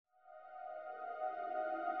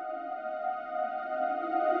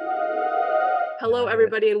Hello,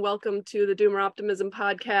 everybody, and welcome to the Doomer Optimism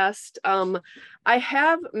podcast. I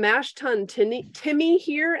have Mash Tun Timmy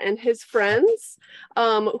here and his friends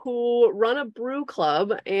who run a brew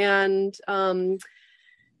club. And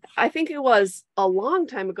I think it was a long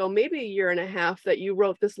time ago, maybe a year and a half, that you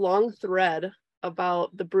wrote this long thread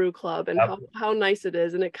about the brew club and how nice it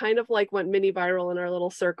is. And it kind of like went mini viral in our little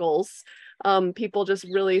circles. People just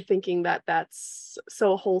really thinking that that's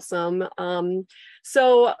so wholesome.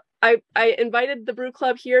 So I invited the Brew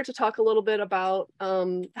Club here to talk a little bit about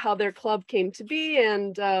how their club came to be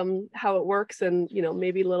and how it works, and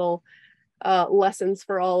maybe little lessons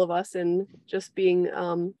for all of us in just being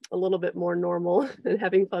a little bit more normal and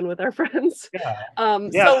having fun with our friends.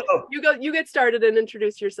 So you get started and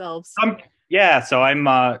introduce yourselves. So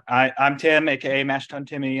I'm Tim, aka Mash Tun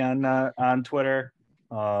Timmy on Twitter.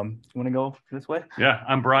 You want to go this way? Yeah,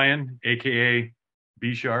 I'm Brian, aka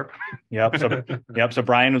B Sharp. So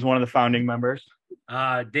Brian was one of the founding members.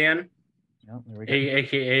 Dan,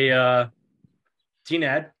 aka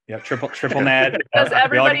T-Nad. Yep, triple Nad. Does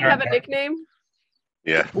everybody have a nickname?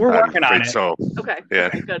 Yeah, we're working on it. So okay. Yeah.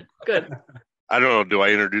 Okay, good. I don't know. Do I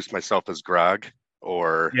introduce myself as Grog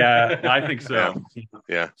or? Yeah, I think so.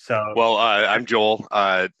 Yeah. So well, I'm Joel.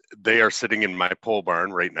 They are sitting in my pole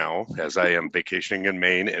barn right now as I am vacationing in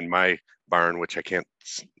Maine in my barn, which I can't.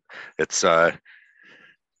 It's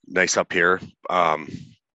nice up here.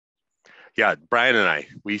 Yeah, Brian and I,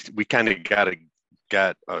 we kind of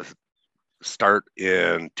got a start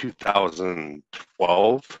in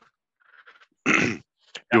 2012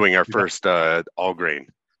 doing our first all grain.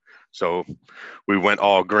 So we went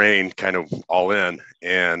all grain, kind of all in,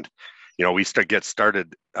 and we get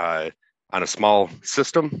started on a small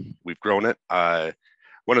system. We've grown it.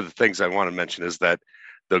 One of the things I want to mention is that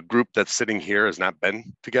the group that's sitting here has not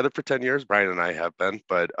been together for 10 years. Brian and I have been,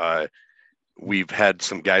 but we've had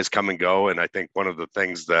some guys come and go. And I think one of the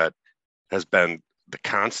things that has been the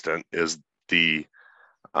constant is the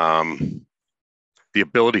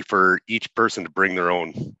ability for each person to bring their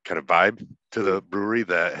own kind of vibe to the brewery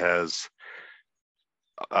that has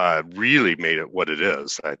really made it what it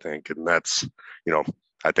is, I think. And that's,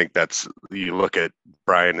 I think that's, you look at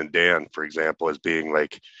Brian and Dan, for example, as being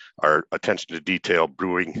like our attention to detail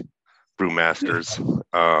brewmasters.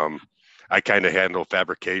 I kind of handle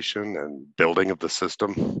fabrication and building of the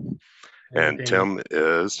system. And Tim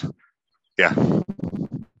is,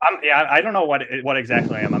 I don't know what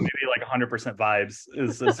exactly I am. I'm maybe like 100% vibes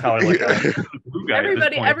is how I look at it.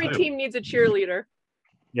 Every team needs a cheerleader.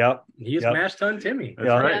 Yep. He's Mash Tun Timmy. That's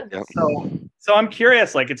right. Yep. So I'm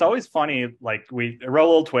curious, like, it's always funny, like we wrote a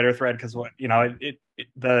little Twitter thread because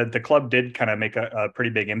the club did kind of make a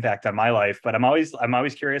pretty big impact on my life, but I'm always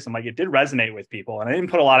curious. I'm like, it did resonate with people and I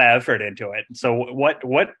didn't put a lot of effort into it. So what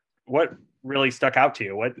really stuck out to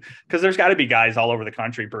you? Because there's got to be guys all over the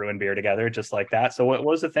country brewing beer together just like that. So what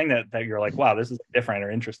was the thing that you're like, wow, this is different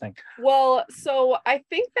or interesting? Well, so I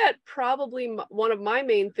think that probably one of my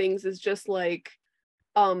main things is just like,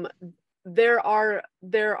 there are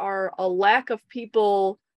a lack of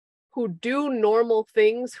people who do normal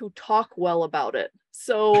things who talk well about it.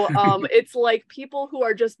 So it's like people who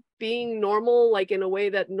are just being normal, like in a way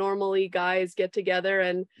that normally guys get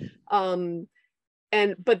together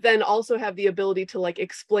but then also have the ability to like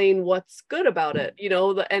explain what's good about it,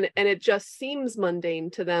 and it just seems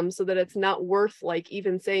mundane to them, so that it's not worth like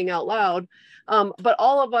even saying out loud. But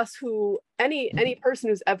all of us any person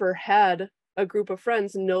who's ever had a group of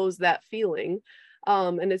friends knows that feeling.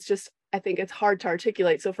 And it's just, I think it's hard to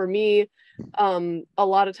articulate. So for me, a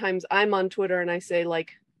lot of times I'm on Twitter and I say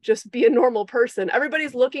like, just be a normal person.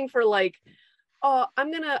 Everybody's looking for like, oh,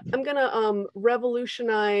 I'm gonna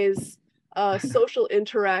revolutionize social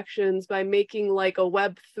interactions by making like a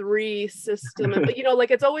Web3 system. And,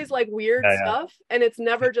 like it's always like weird stuff. And it's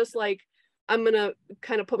never just like, I'm going to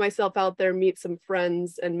kind of put myself out there, meet some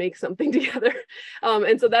friends and make something together.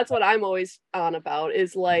 And so that's what I'm always on about,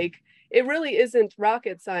 is like, it really isn't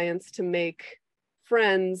rocket science to make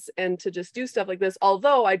friends and to just do stuff like this.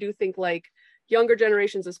 Although I do think like younger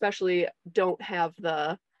generations especially don't have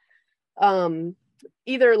the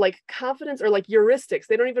either like confidence or like heuristics.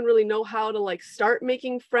 They don't even really know how to like start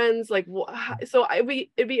making friends. Like, so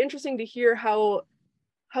it'd be interesting to hear how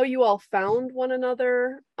you all found one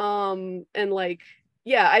another. And like,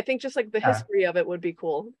 I think just like the history of it would be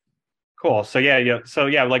cool. Cool. So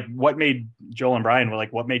like what made Joel and Brian,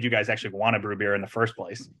 what made you guys actually want to brew beer in the first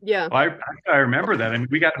place? Yeah. Well, I remember that. I mean,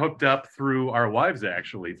 we got hooked up through our wives,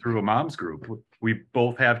 actually, through a mom's group. We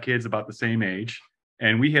both have kids about the same age,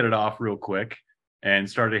 and we hit it off real quick and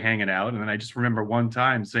started hanging out. And then I just remember one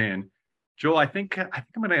time saying, Joel, I think I'm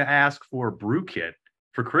going to ask for a brew kit.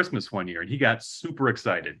 for Christmas one year, and he got super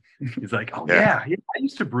excited. He's like, "Oh Yeah. yeah, I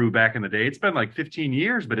used to brew back in the day. It's been like 15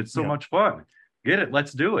 years, but it's so much fun. Get it?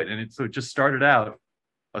 Let's do it." And so it just started out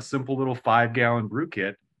a simple little 5-gallon brew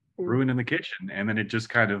kit, brewing in the kitchen, and then it just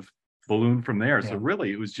kind of ballooned from there. So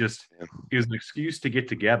really, it was an excuse to get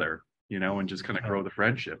together, and just kind of grow the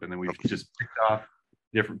friendship. And then we've just picked off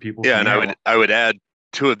different people. Yeah, and I would add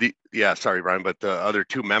two of the sorry, Brian, but the other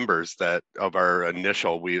two members that of our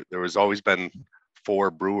initial, there was always been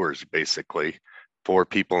 4 brewers, basically 4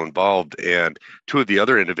 people involved, and 2 of the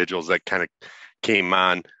other individuals that kind of came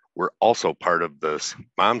on were also part of this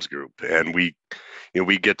moms group. And we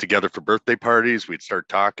get together for birthday parties. We'd start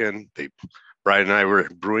talking. Brian and I were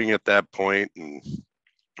brewing at that point, and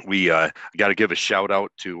we got to give a shout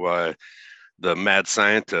out to the mad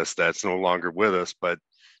scientist that's no longer with us, but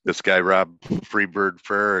this guy Rob Freebird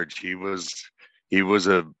Farage. He was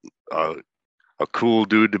a cool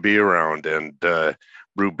dude to be around and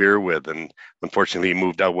brew beer with, and unfortunately he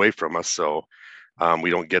moved away from us, so we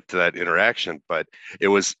don't get to that interaction. But it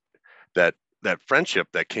was that friendship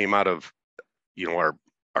that came out of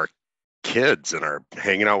our kids and our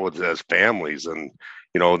hanging out with as families, and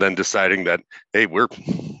then deciding that, hey,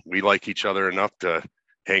 we like each other enough to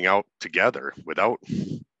hang out together without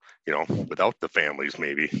the families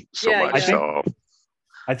maybe so much. So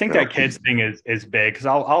I think that kids thing is big, because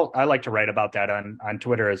I like to write about that on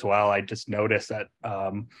Twitter as well. I just noticed that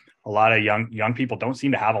a lot of young people don't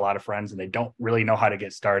seem to have a lot of friends, and they don't really know how to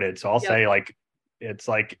get started. So I'll say, like, it's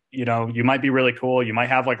like, you might be really cool. You might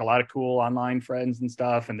have like a lot of cool online friends and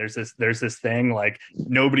stuff. And there's this thing like,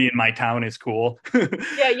 nobody in my town is cool.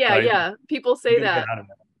 Yeah. People say that.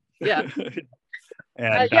 Yeah.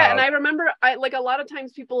 And I remember a lot of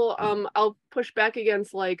times people, I'll push back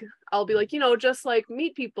against, like, I'll be like, just like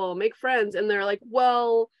meet people, make friends. And they're like,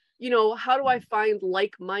 well, how do I find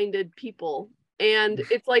like-minded people? And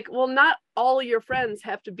it's like, well, not all your friends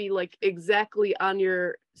have to be like exactly on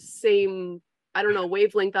your same, I don't know,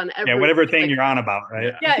 wavelength on everything. Yeah, whatever thing you're on about,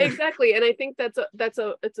 right? Yeah, exactly. And I think it's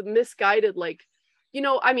a misguided, like,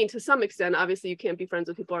 I mean, to some extent, obviously you can't be friends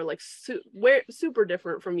with people who are like super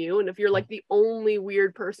different from you. And if you're like the only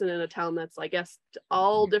weird person in a town that's, I guess,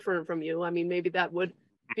 all different from you, I mean, maybe that would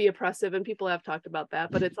be oppressive, and people have talked about that.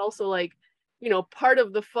 But it's also like, part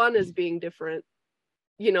of the fun is being different,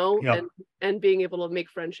 and being able to make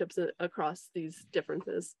friendships across these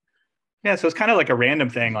differences. Yeah, so it's kind of like a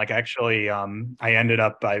random thing. Like, actually, I ended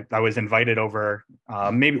up, I was invited over,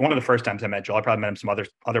 maybe one of the first times I met Joel. I probably met him some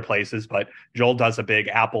other places, but Joel does a big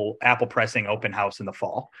apple pressing open house in the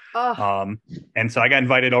fall. And so I got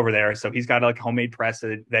invited over there. So he's got like a homemade press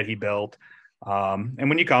that he built. And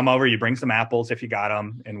when you come over, you bring some apples if you got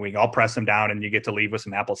them, and we all press them down, and you get to leave with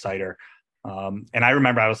some apple cider. And I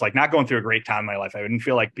remember I was like not going through a great time in my life. I didn't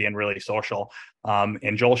feel like being really social.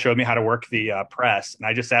 And Joel showed me how to work the press, and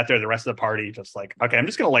I just sat there the rest of the party, just like, okay, I'm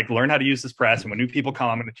just going to like learn how to use this press. And when new people come,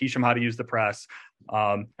 I'm going to teach them how to use the press.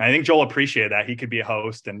 And I think Joel appreciated that. He could be a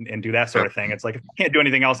host and do that sort of thing. It's like, if I can't do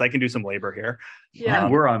anything else, I can do some labor here. Yeah.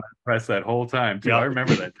 We're on the press that whole time too. I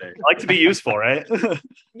remember that day. I like to be useful, right?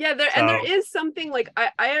 Yeah. And there is something like,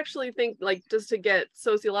 I actually think, like, just to get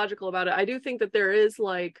sociological about it, I do think that there is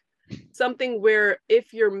like something where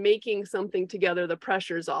if you're making something together, the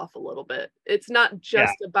pressure's off a little bit. It's not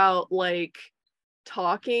just about like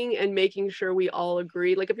talking and making sure we all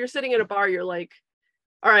agree. Like, if you're sitting at a bar, you're like,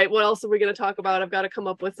 all right, what else are we going to talk about? I've got to come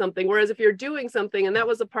up with something. Whereas if you're doing something, and that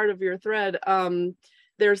was a part of your thread,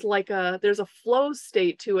 there's a flow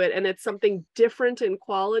state to it, and it's something different in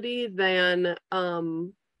quality than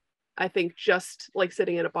I think just like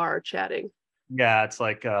sitting at a bar chatting. Yeah, it's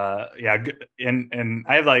like and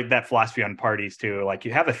I have like that philosophy on parties too. Like,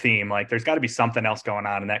 you have a theme, like there's got to be something else going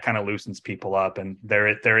on, and that kind of loosens people up. And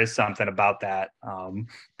there is something about that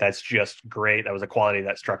that's just great. That was a quality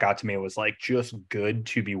that struck out to me. It was like just good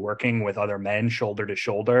to be working with other men shoulder to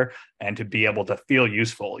shoulder, and to be able to feel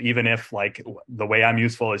useful, even if like the way I'm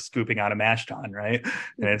useful is scooping on a mash tun, right?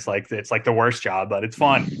 And it's like the worst job, but it's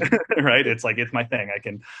fun, right? It's like, it's my thing.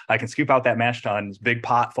 I can scoop out that mash tun, this big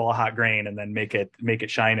pot full of hot grain, and then make it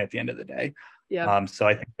shine at the end of the day. Yeah. So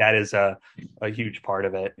I think that is a huge part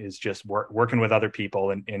of it, is just working with other people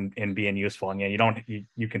and being useful. And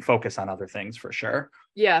you can focus on other things for sure.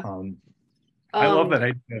 Yeah. I love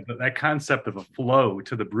that concept of a flow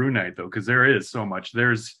to the brew night though, because there is so much.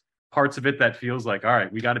 There's parts of it that feels like, all right,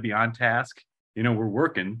 we got to be on task. We're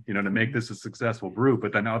working, to make this a successful brew.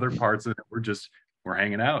 But then other parts of it, we're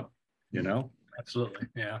hanging out. Absolutely.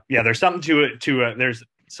 Yeah. Yeah. There's something to it.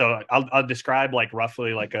 So I'll describe like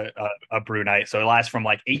roughly like a brew night. So it lasts from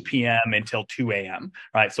like 8 p.m. until 2 a.m.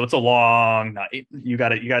 Right. So it's a long night. You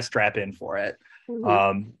gotta strap in for it.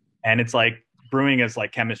 And it's like brewing is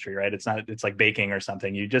like chemistry, right? It's like baking or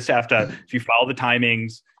something. You just have to, if you follow the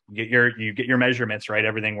timings, you get your measurements right,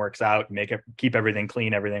 everything works out. Keep everything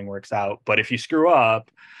clean, everything works out. But if you screw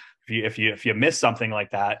up, if you miss something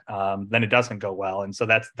like that, then it doesn't go well. And so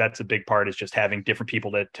that's a big part, is just having different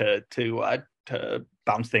people to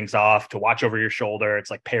bounce things off, to watch over your shoulder. It's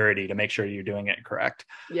like parity, to make sure you're doing it correct.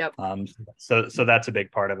 Yep. So that's a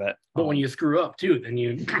big part of it. But when you screw up too, then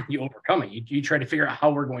you overcome it. You try to figure out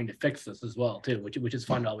how we're going to fix this as well too, which is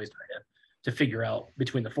fun to always try to figure out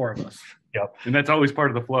between the four of us. Yep. And that's always part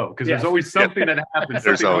of the flow, because there's always something that happens.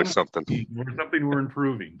 There's always something we're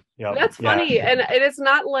improving. Yep. That's funny. And it's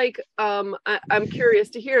not like, I'm curious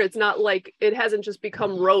to hear, it's not like it hasn't just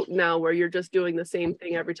become rote now where you're just doing the same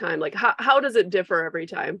thing every time. Like how does it differ every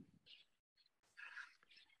time?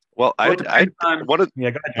 Well, Go ahead. Okay.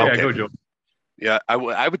 Go, Joe. Yeah,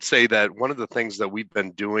 I would say that one of the things that we've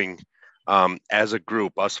been doing as a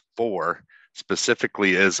group, us four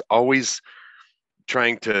specifically, is always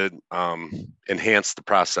trying to enhance the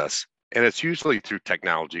process. And it's usually through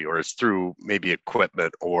technology, or it's through maybe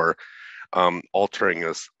equipment, or altering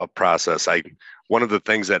a process. One of the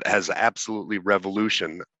things that has absolutely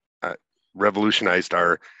revolutionized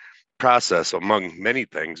our process, among many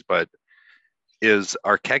things, but is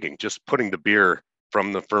our kegging, just putting the beer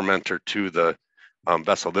from the fermenter to the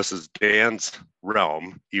vessel. This is Dan's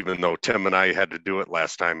realm, even though Tim and I had to do it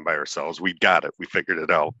last time by ourselves. We got it. We figured it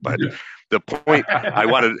out. But the point I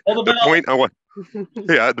want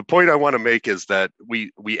to make is that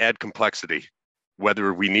we add complexity,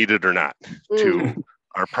 whether we need it or not, to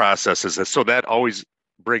our processes. And so that always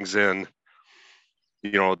brings in,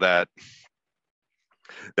 that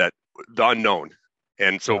the unknown.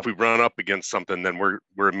 And so if we run up against something, then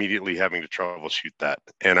we're immediately having to troubleshoot that.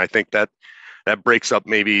 And I think that breaks up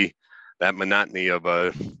maybe that monotony of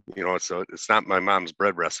it's not my mom's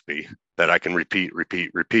bread recipe that I can repeat.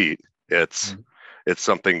 It's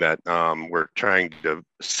something that we're trying to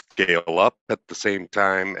scale up at the same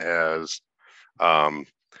time as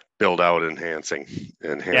build out enhancing.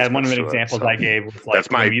 Yeah, one of the examples I gave was like,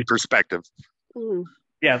 that's my perspective.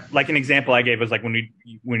 Yeah, like an example I gave was like when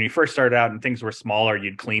we first started out and things were smaller,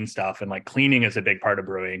 you'd clean stuff, and like cleaning is a big part of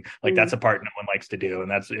brewing. Like that's a part no one likes to do,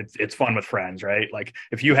 and it's fun with friends, right? Like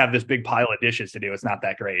if you have this big pile of dishes to do, it's not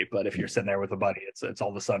that great, but if you're sitting there with a buddy, it's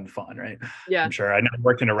all of a sudden fun, right? Yeah, I'm sure. I never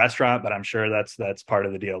worked in a restaurant, but I'm sure that's part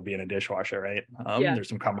of the deal, being a dishwasher, right? There's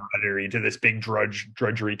some camaraderie to this big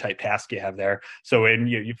drudgery type task you have there. So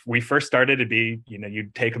when we first started, it'd be,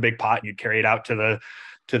 you'd take a big pot and you'd carry it out to the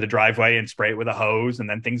driveway and spray it with a hose, and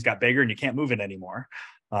then things got bigger and you can't move it anymore.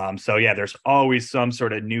 So yeah, there's always some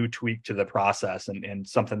sort of new tweak to the process, and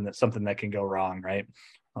something that can go wrong, right?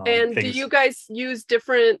 And do you guys use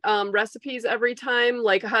different recipes every time?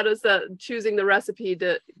 Like how does choosing the recipe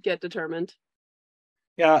to get determined?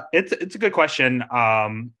 Yeah, it's a good question.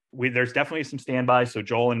 There's definitely some standbys. So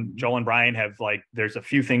Joel and Brian have, like, there's a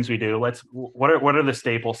few things we do. What are the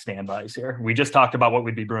staple standbys here? We just talked about what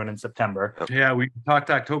we'd be brewing in September. Yeah, we talked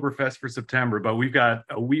Oktoberfest for September, but we've got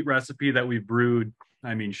a wheat recipe that we've brewed,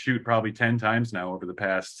 probably 10 times now over the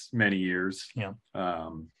past many years. Yeah.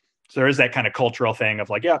 So there is that kind of cultural thing of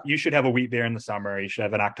like, yeah, you should have a wheat beer in the summer. You should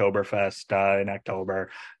have an Oktoberfest in October.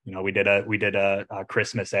 We did a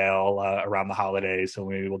Christmas ale around the holidays, so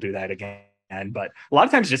we will do that again. But a lot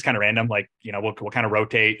of times it's just kind of random, like, we'll kind of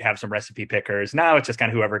rotate, have some recipe pickers. Now it's just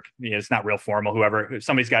kind of whoever, it's not real formal. If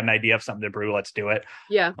somebody's got an idea of something to brew, let's do it.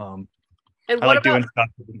 Yeah. And what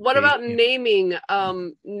about naming?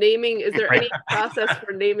 Naming, is there any process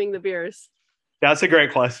for naming the beers? That's a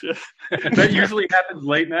great question. That usually happens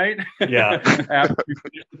late night. Yeah. After we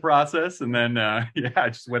finish the process. And then,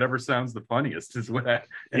 just whatever sounds the funniest is what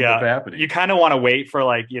ends up happening. You kind of want to wait for,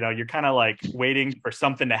 like, you're kind of like waiting for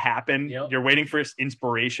something to happen. Yep. You're waiting for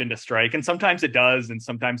inspiration to strike. And sometimes it does, and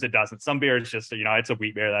sometimes it doesn't. Some beers just, it's a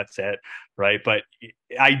wheat beer, that's it. Right. But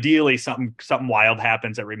ideally something wild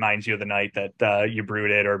happens that reminds you of the night that you brewed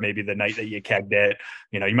it, or maybe the night that you kegged it.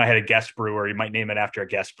 You might have a guest brewer. You might name it after a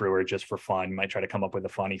guest brewer just for fun. You might try to come up with a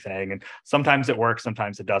funny thing, and sometimes it works,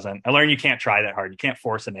 sometimes it doesn't. I learned you can't try that hard. You can't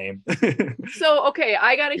force a name. So okay,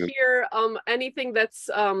 I gotta hear anything that's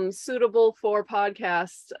suitable for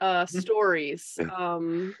podcast stories.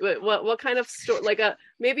 What kind of story, like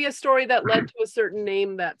maybe a story that led to a certain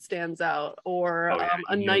name that stands out, or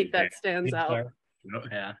a night that stands out.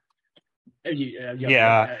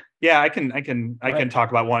 I can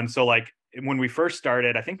talk about one. So, like, when we first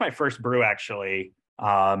started, I think my first brew actually,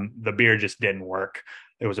 the beer just didn't work.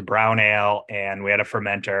 it was a brown ale, and we had a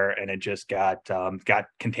fermenter, and it just got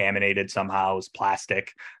contaminated somehow. It was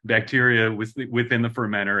plastic. Bacteria was within the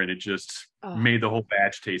fermenter, and it just made the whole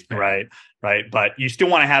batch taste bad. Right. But you still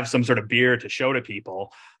want to have some sort of beer to show to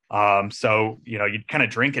people. So, you'd kind of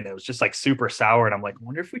drink it. And it was just like super sour. And I'm like, I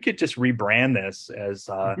wonder if we could just rebrand this as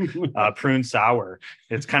prune sour.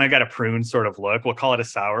 It's kind of got a prune sort of look. We'll call it a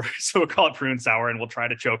sour. So we'll call it prune sour, and we'll try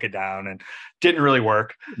to choke it down. And didn't really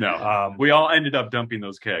work. No, we all ended up dumping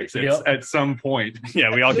those kegs at some point.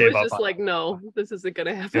 Yeah, we all gave up. Just like, no, this isn't going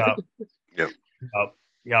to happen.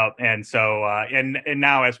 Yeah. And so, and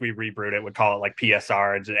now as we rebrewed it, we'd call it like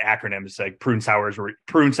PSR. It's an acronym. It's like Prune Sour's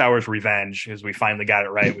Revenge, because we finally got it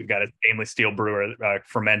right. We've got a stainless steel brewer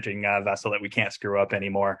fermenting vessel that we can't screw up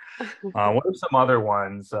anymore. What are some other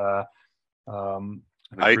ones? I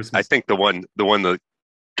think the one that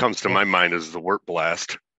comes to my mind is the Wort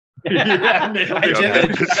Blast. Yeah.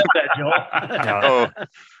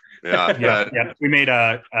 We made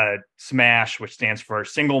a smash, which stands for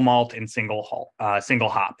single malt and single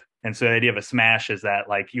hop. And so the idea of a smash is that,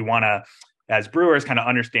 like, you want to, as brewers, kind of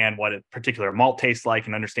understand what a particular malt tastes like,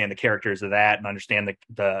 and understand the characters of that, and understand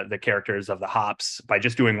the characters of the hops by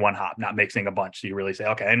just doing one hop, not mixing a bunch. So you really say,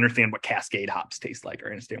 okay, I understand what Cascade hops taste like, or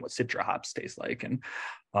I understand what Citra hops taste like. And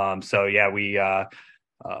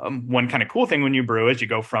one kind of cool thing when you brew is you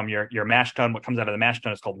go from your mash tun. What comes out of the mash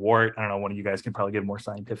tun is called wort. I don't know, one of you guys can probably give a more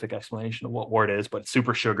scientific explanation of what wort is, but it's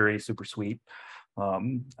super sugary, super sweet,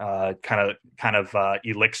 kind of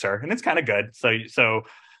elixir, and it's kind of good. So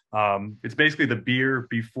it's basically the beer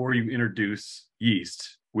before you introduce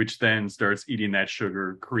yeast, which then starts eating that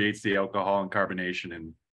sugar, creates the alcohol and carbonation,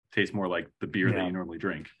 and tastes more like the beer that you normally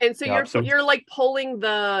drink. And so you're like pulling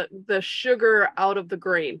the sugar out of the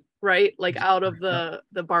grain, right? Like out of the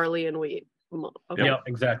barley and wheat. Okay. Yeah,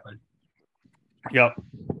 exactly. Yep.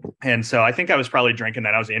 And so I think I was probably drinking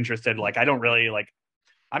that. I was interested. Like, I don't really like,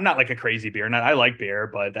 I'm not like a crazy beer nut. I like beer,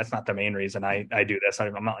 but that's not the main reason I do this.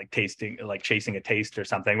 I'm not like chasing a taste or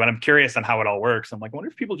something, but I'm curious on how it all works. I'm like, I wonder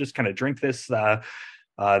if people just kind of drink this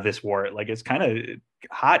wort. Like, it's kind of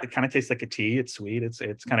hot. It kind of tastes like a tea. It's sweet.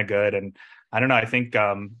 It's kind of good. And I don't know. I think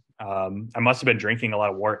I must have been drinking a lot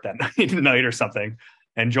of wort that night or something.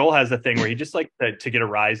 And Joel has the thing where he just like to get a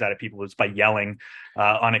rise out of people just by yelling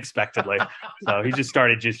unexpectedly. So he just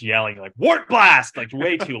started yelling like "Wort Blast!" like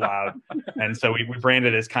way too loud. And so we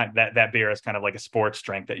branded it as kind of that beer as kind of like a sports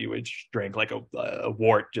drink that you would drink, like a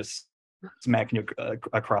wart just smacking you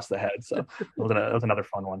across the head. So that was another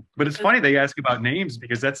fun one. But it's funny they ask about names,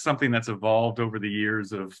 because that's something that's evolved over the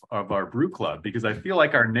years of our brew club, because I feel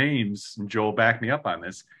like our names, and Joel backed me up on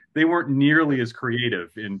this, they weren't nearly as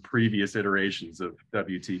creative in previous iterations of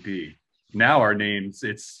WTP. Now our names,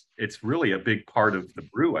 it's really a big part of the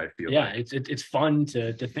brew, I feel. Yeah, like. It's fun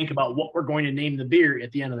to think about what we're going to name the beer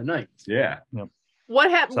at the end of the night. Yeah. Yep.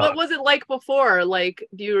 What happened? What was it like before? Like,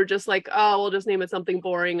 you were just like, oh, we'll just name it something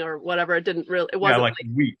boring or whatever. It didn't really. It wasn't like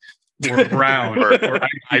wheat or brown or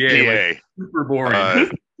IPA. Like super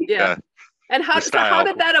boring. Yeah. And how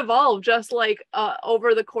did that evolve? Just like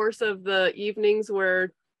over the course of the evenings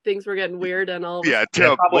where things were getting weird and all. I think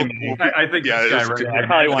I probably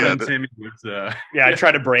wanted Timmy was. I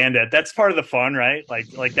try to brand it. That's part of the fun, right?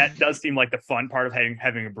 Like that does seem like the fun part of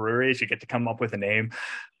having a brewery is you get to come up with a name,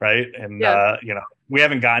 right? And we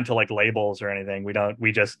haven't gotten to like labels or anything.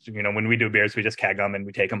 We just when we do beers, we just keg them and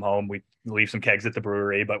we take them home. We leave some kegs at the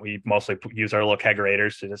brewery, but we mostly use our little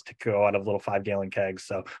kegerators to go out of little 5-gallon kegs.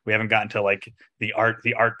 So we haven't gotten to like the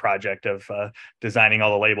art project of designing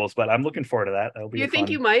all the labels, but I'm looking forward to that. That'll be You think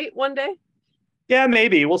you might one day? Yeah,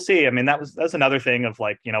 maybe. We'll see. I mean, that's another thing of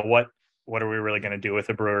like, what are we really going to do with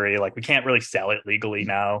a brewery? Like, we can't really sell it legally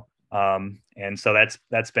now. And so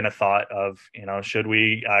that's been a thought of, should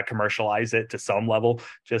we commercialize it to some level,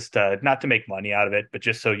 just not to make money out of it, but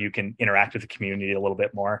just so you can interact with the community a little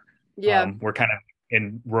bit more. Yeah. We're kind of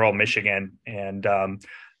in rural Michigan, and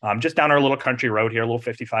just down our little country road here, a little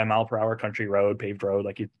 55-mile-per-hour country road, paved road,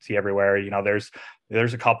 like you see everywhere.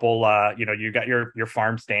 There's a couple, you got your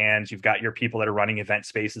farm stands, you've got your people that are running event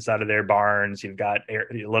spaces out of their barns, you've got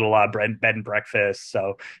a little bed and breakfast.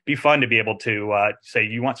 So it'd be fun to be able to say,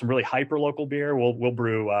 you want some really hyper local beer, we'll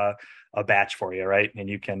brew a batch for you, right? And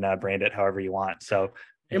you can brand it however you want. So.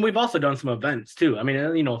 And we've also done some events too. I mean,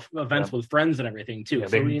 events with friends and everything too. Yeah,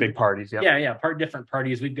 big parties. Yeah. Different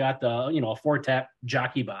parties. We've got the, a 4-tap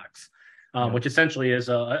jockey box, which essentially is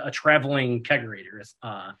a traveling kegerator.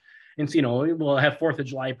 And so, we'll have 4th of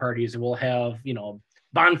July parties, and we'll have,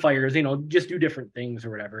 bonfires, just do different things or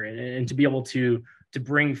whatever. And to be able to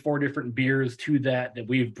bring 4 different beers to that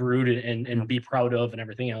we've brewed and be proud of and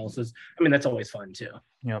everything else that's always fun too.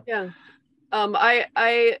 Yeah. Yeah.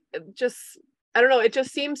 I just, I don't know. It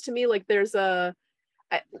just seems to me like there's I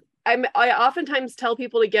oftentimes tell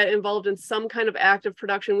people to get involved in some kind of active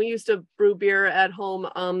production. We used to brew beer at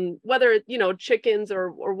home, whether, chickens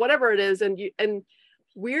or whatever it is. And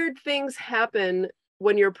weird things happen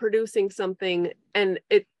when you're producing something, and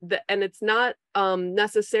it's not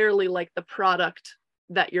necessarily like the product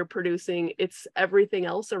that you're producing, it's everything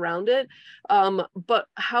else around it. But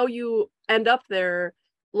how you end up there,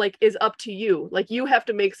 like, is up to you. Like, you have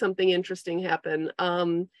to make something interesting happen.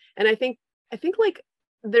 And I think like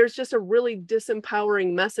there's just a really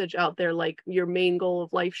disempowering message out there, like your main goal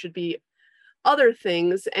of life should be other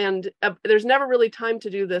things. And there's never really time to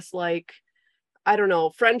do this, like, I don't know,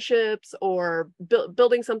 friendships or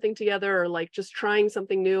building something together, or like just trying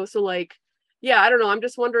something new. So like, yeah, I don't know. I'm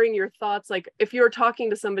just wondering your thoughts. Like, if you're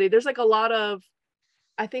talking to somebody, there's like a lot of,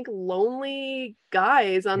 I think, lonely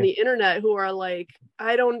guys on the internet who are like,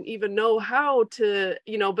 I don't even know how to,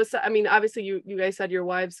 but I mean, obviously you guys said your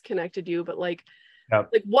wives connected you, but like,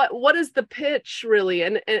 like what is the pitch really?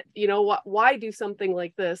 And why do something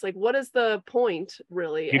like this? Like, what is the point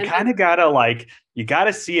really? You kind of gotta you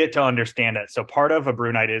gotta see it to understand it. So part of a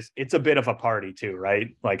brew night is, it's a bit of a party too,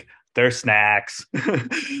 right? Like, there's snacks,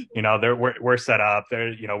 we're set up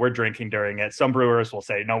there, we're drinking during it. Some brewers will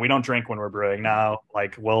say, no, we don't drink when we're brewing. Now,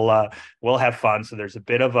 like, we'll have fun. So there's a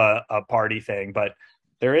bit of a party thing, but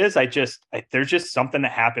there's just something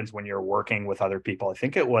that happens when you're working with other people. I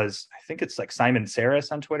think it's like Simon Saris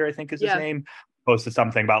on Twitter, I think is his name, posted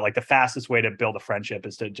something about like the fastest way to build a friendship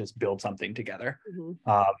is to just build something together.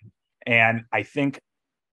 Mm-hmm. And I think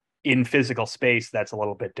in physical space, that's a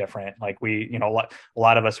little bit different. Like, a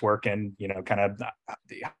lot of us work in, kind of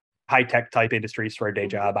the high tech type industries for a day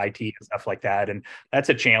job, IT and stuff like that. And that's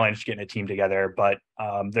a challenge, getting a team together. But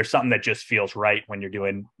there's something that just feels right when you're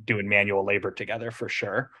doing manual labor together, for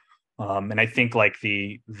sure. And I think like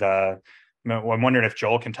I'm wondering if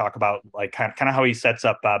Joel can talk about like kind of how he sets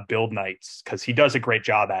up build nights, because he does a great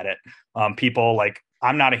job at it. People like,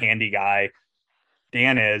 I'm not a handy guy.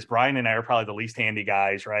 Dan is. Brian and I are probably the least handy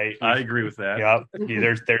guys, right? I agree with that. Yeah.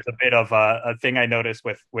 There's a bit of a thing I noticed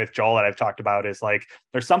with Joel that I've talked about is like,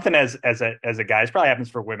 there's something as a guy, it probably happens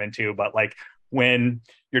for women too, but like when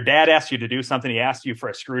your dad asks you to do something, he asks you for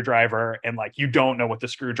a screwdriver, and like, you don't know what the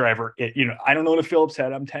screwdriver is, I don't know what a Phillips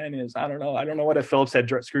head M10 is. I don't know what a Phillips head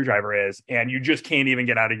screwdriver is. And you just can't even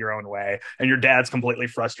get out of your own way. And your dad's completely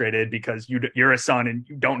frustrated because you're a son and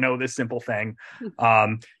you don't know this simple thing.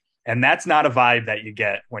 And that's not a vibe that you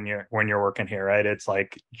get when you're working here, right? It's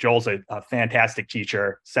like, Joel's a fantastic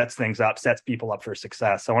teacher, sets things up, sets people up for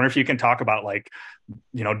success. So I wonder if you can talk about like,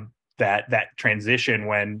 that transition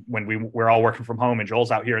when we're all working from home and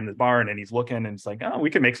Joel's out here in the barn and he's looking and it's like, oh,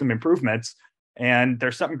 we can make some improvements. And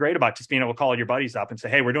there's something great about just being able to call your buddies up and say,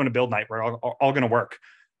 hey, we're doing a build night. We're all going to work.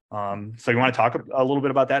 So you want to talk a little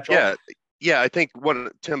bit about that, Joel? Yeah. I think when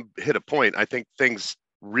Tim hit a point, I think things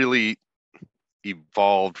really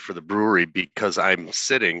evolved for the brewery because I'm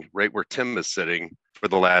sitting right where Tim is sitting for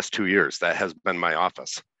the last 2 years. That has been my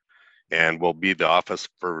office and will be the office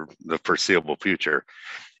for the foreseeable future.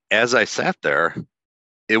 As I sat there,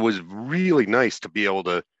 it was really nice to be able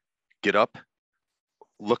to get up,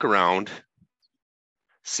 look around,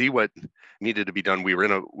 see what needed to be done. We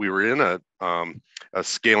were in a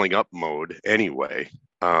scaling up mode anyway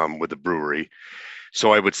with the brewery.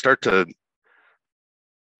 So I would start to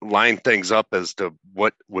line things up as to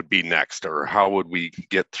what would be next or how would we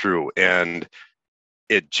get through. And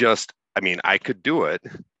it just, I could do it,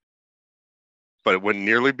 but it wouldn't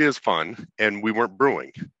nearly be as fun. And we weren't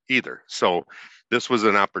brewing either. So this was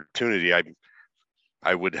an opportunity.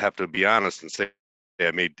 I would have to be honest and say I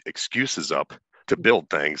made excuses up to build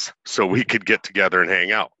things so we could get together and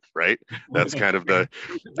hang out. Right. That's kind of the,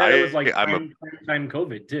 was like time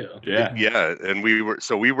COVID too. Yeah. Yeah. And we were,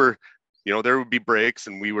 there would be breaks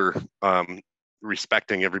and we were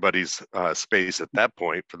respecting everybody's space at that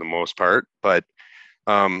point for the most part. But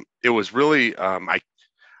it was really, I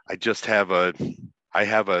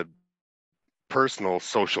have a personal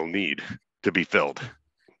social need to be filled.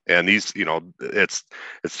 And these, it's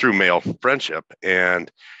through male friendship.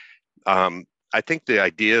 And I think the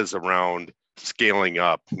ideas around scaling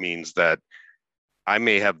up means that I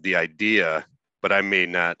may have the idea, but I may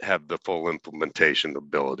not have the full implementation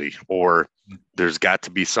ability, or there's got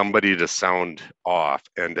to be somebody to sound off.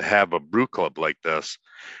 And to have a brew club like this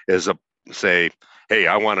is say, hey,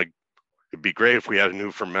 it'd be great if we had a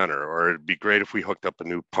new fermenter, or it'd be great if we hooked up a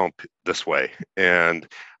new pump this way, and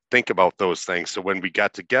think about those things. So when we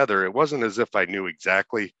got together, it wasn't as if I knew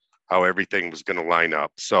exactly how everything was going to line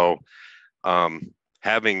up. So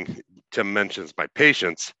having Tim mentions my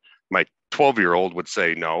patience 12-year-old would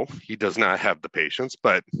say no, he does not have the patience.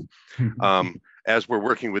 But as we're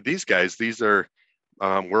working with these guys, these are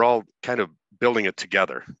we're all kind of building it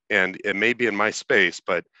together, and it may be in my space,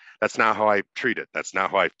 but that's not how I treat it. That's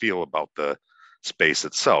not how I feel about the space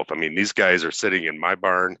itself. I mean, these guys are sitting in my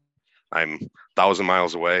barn. I'm 1,000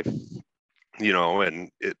 miles away,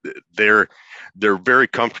 and they're very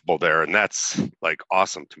comfortable there, and that's like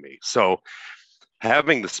awesome to me. So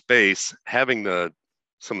having the space, having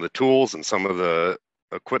some of the tools and some of the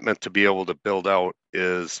equipment to be able to build out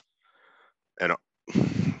is, and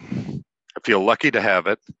I feel lucky to have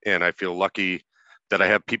it, and I feel lucky that I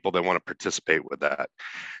have people that want to participate with that.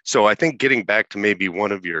 So I think getting back to maybe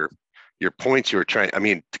one of your points you were trying, I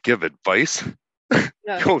mean, to give advice,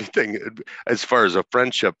 the only thing as far as a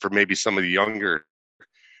friendship for maybe some of the younger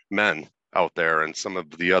men out there and some of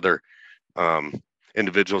the other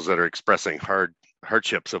individuals that are expressing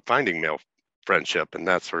hardships of finding male friendship and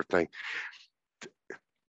that sort of thing,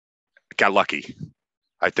 got lucky.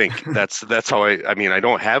 I think that's how I mean, I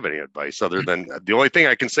don't have any advice other than the only thing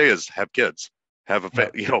I can say is have kids, have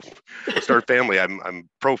start family. I'm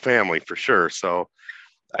pro family for sure. So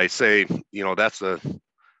I say, that's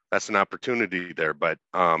an opportunity there. But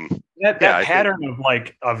that pattern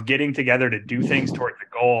of getting together to do things towards the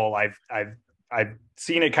goal, I've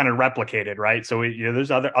seen it kind of replicated, right? So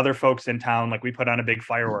there's other folks in town, like we put on a big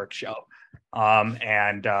fireworks show,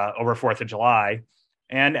 and over 4th of July.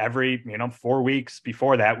 And every, 4 weeks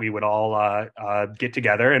before that, we would all get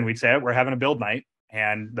together and we'd say, we're having a build night.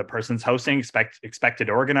 And the person's hosting expected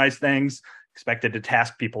to organize things, expected to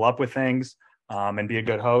task people up with things, and be a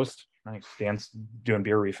good host. Nice. Dan's doing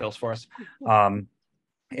beer refills for us.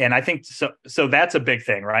 And I think so that's a big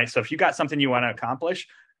thing, right? So if you got something you want to accomplish,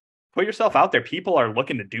 put yourself out there. People are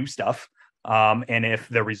looking to do stuff. And if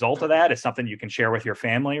the result of that is something you can share with your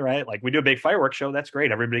family, right? Like we do a big fireworks show, that's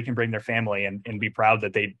great. Everybody can bring their family and be proud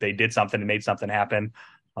that they did something and made something happen.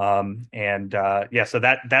 So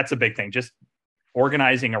that's a big thing. Just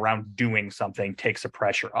organizing around doing something takes the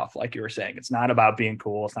pressure off. Like you were saying, it's not about being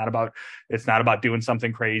cool. It's not about doing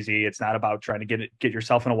something crazy. It's not about trying to get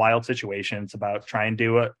yourself in a wild situation. It's about trying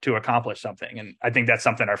to accomplish something. And I think that's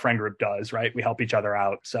something our friend group does, right? We help each other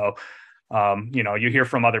out. So you hear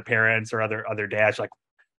from other parents or other dads, like,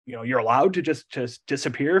 you're allowed to just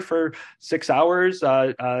disappear for 6 hours,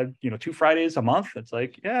 2 Fridays a month. It's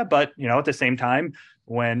like, yeah, but at the same time,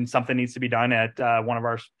 when something needs to be done at one of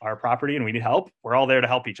our property and we need help, we're all there to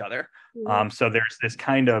help each other. Mm-hmm. So there's this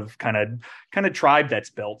kind of tribe that's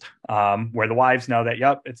built, where the wives know that,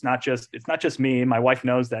 yep, it's not just me. My wife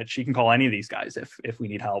knows that she can call any of these guys if we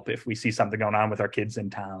need help, if we see something going on with our kids in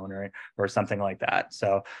town or something like that.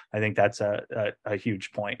 So I think that's a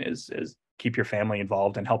huge point is keep your family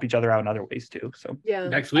involved and help each other out in other ways too. So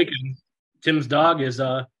next weekend, Tim's dog is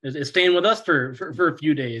staying with us for a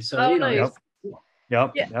few days. So nice.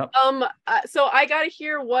 Yep. So I got to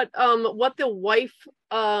hear what the wife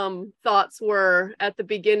thoughts were at the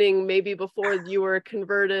beginning, maybe before you were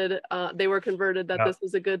converted. They were converted that this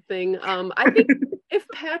was a good thing. I think if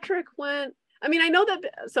Patrick went, I mean, I know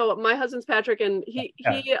that. So my husband's Patrick, and he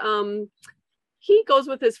goes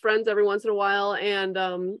with his friends every once in a while, and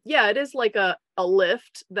it is like a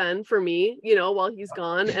lift then for me, while he's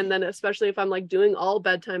gone, and then especially if I'm like doing all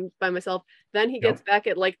bedtime by myself, then he gets back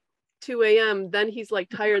at like 2 a.m. then he's like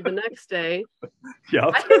tired the next day.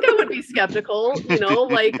 I think I would be skeptical,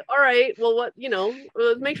 like, all right, well, what,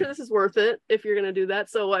 make sure this is worth it if you're gonna do that.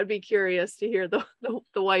 So I'd be curious to hear the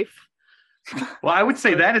wife. Well, I would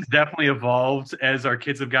say that has definitely evolved as our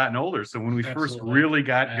kids have gotten older. So when we first really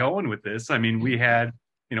got going with this, I mean, we had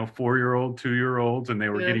 4-year-old, 2-year-olds, and they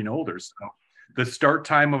were getting older. So the start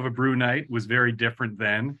time of a brew night was very different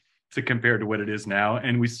then to compare to what it is now,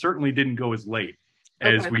 and we certainly didn't go as late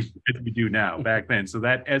as we do now back then. So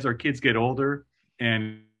that as our kids get older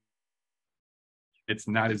and it's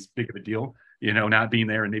not as big of a deal, not being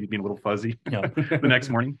there and maybe being a little fuzzy the next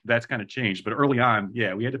morning, that's kind of changed. But early on,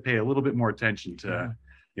 we had to pay a little bit more attention to,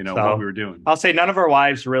 what we were doing. I'll say none of our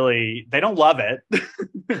wives really, they don't love it,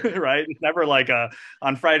 right? It's never like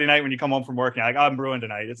on Friday night when you come home from work and you're like, I'm brewing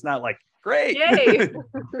tonight. It's not like, great. Yay.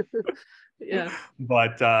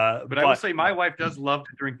 But I will say my wife does love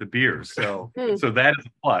to drink the beer, so that is a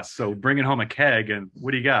plus. So bringing home a keg and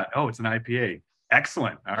what do you got? Oh, it's an IPA.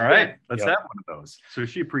 Excellent. All right, let's have one of those. So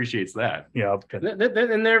she appreciates that.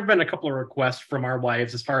 And there have been a couple of requests from our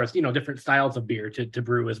wives as far as different styles of beer to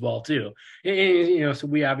brew as well too. And, so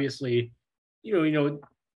we obviously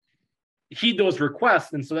heed those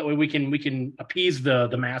requests, and so that way we can appease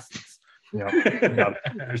the masses.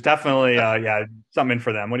 There's definitely something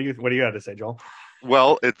for them. What do you got to say, Joel?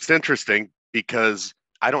 Well, it's interesting because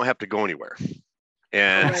I don't have to go anywhere.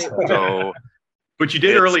 And Right. so, but you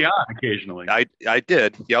did early on occasionally. I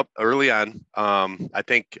did. Yep. Early on. I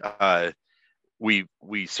think we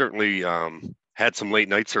certainly had some late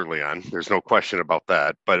nights early on. There's no question about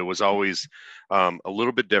that, but it was always a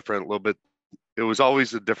little bit different, it was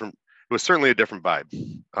always it was certainly a different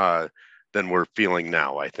vibe than we're feeling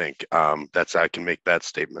now. I think I can make that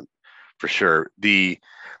statement for sure.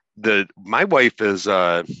 My wife is,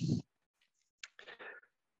 so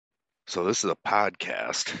this is a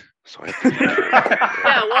podcast. So I have to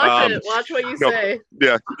yeah, watch what you say.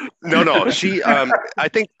 Yeah, no. She, I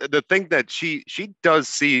think the thing that she does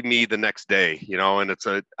see me the next day, and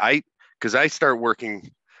because I start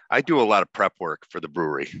working, I do a lot of prep work for the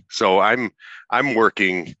brewery. So I'm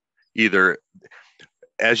working either,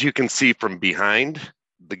 as you can see from behind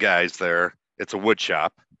the guys there, it's a wood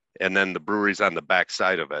shop, and then the brewery's on the back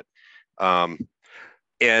side of it.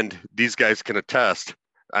 And these guys can attest.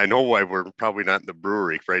 I know why we're probably not in the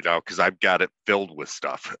brewery right now, because I've got it filled with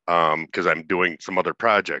stuff, because I'm doing some other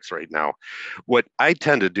projects right now. What I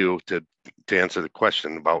tend to do to answer the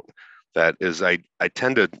question about that is I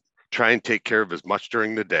tend to try and take care of as much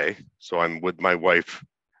during the day. So I'm with my wife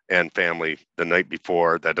and family the night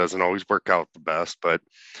before. That doesn't always work out the best, but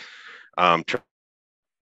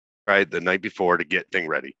try the night before to get things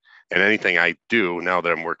ready. And anything I do now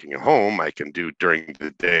that I'm working at home, I can do during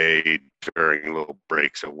the day, during little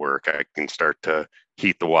breaks at work. I can start to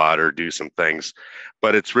heat the water, do some things.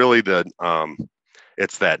 But it's really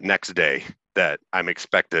it's that next day that I'm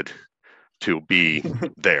expected to be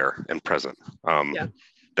there and present. Yeah.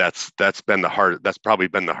 That's probably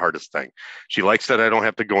been the hardest thing. She likes that I don't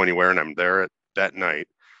have to go anywhere and I'm there that night,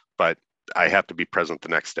 but I have to be present the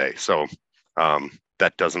next day. So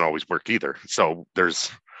that doesn't always work either. So there's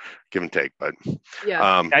give and take, but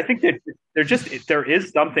yeah, I think that there is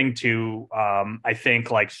something to I think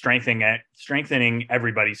like strengthening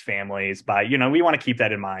everybody's families by, we want to keep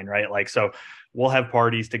that in mind, right? Like, so we'll have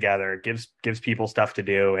parties together. It gives people stuff to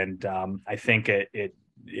do, and I think it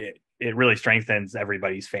really strengthens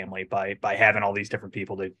everybody's family by having all these different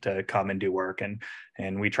people to come and do work,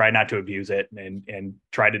 and we try not to abuse it, and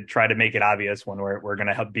try to make it obvious when we're going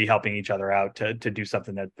to be helping each other out to do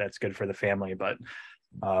something that's good for the family. But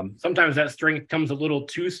sometimes that strength comes a little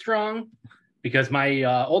too strong, because my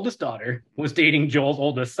oldest daughter was dating Joel's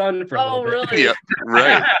oldest son for a little bit. Really? Yeah,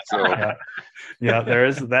 right. So yeah, there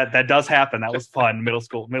is that does happen. That was fun. Middle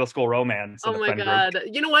school romance. Oh my God. Group.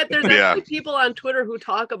 You know what? There's actually people on Twitter who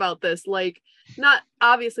talk about this, like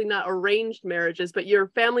obviously not arranged marriages, but your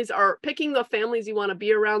families are picking the families you want to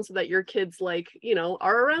be around so that your kids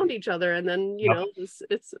are around each other. And then,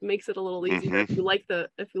 it makes it a little easier if you like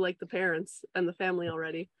the parents and the family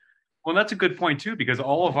already. Well, that's a good point too, because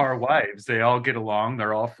all of our wives, they all get along.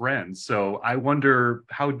 They're all friends. So I wonder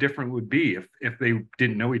how different it would be if they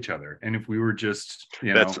didn't know each other, and if we were just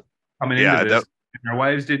coming into this. Our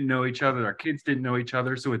wives didn't know each other. Our kids didn't know each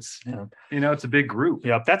other. So it's it's a big group.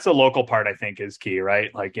 Yeah, that's the local part I think is key, right?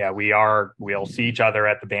 Like, we'll see each other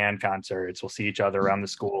at the band concerts. We'll see each other around the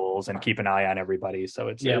schools and keep an eye on everybody.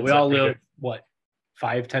 So we all live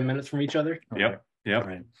 5-10 minutes from each other. Yep. Yep.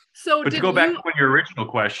 Right. So, but to go back to one of your original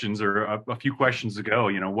questions, or a few questions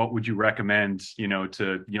ago, what would you recommend,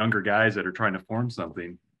 to younger guys that are trying to form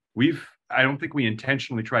something? I don't think we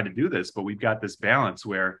intentionally try to do this, but we've got this balance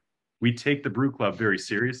where we take the brew club very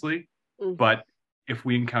seriously. Mm-hmm. But if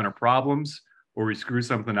we encounter problems or we screw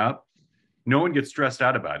something up, no one gets stressed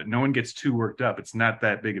out about it. No one gets too worked up. It's not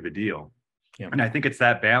that big of a deal. Yeah. And I think it's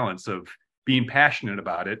that balance of being passionate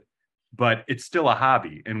about it, but it's still a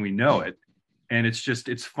hobby and we know it. And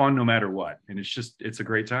it's fun no matter what. And it's a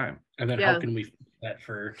great time. And then how can we fix that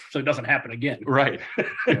so it doesn't happen again? Right.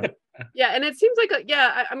 Yeah. And it seems like,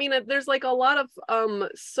 I mean, there's like a lot of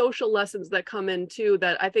social lessons that come in too,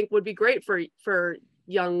 that I think would be great for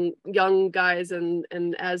young guys. And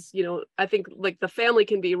as, I think like the family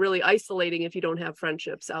can be really isolating if you don't have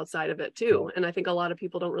friendships outside of it too. And I think a lot of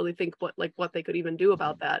people don't really think what they could even do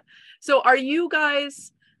about that. So are you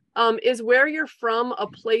guys... is where you're from a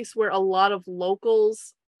place where a lot of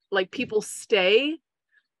locals, like people stay?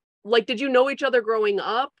 Like, did you know each other growing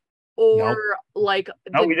up, or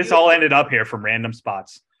No, we just all ended up here from random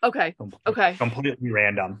spots. Okay. Completely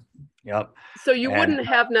random. Yep. So you wouldn't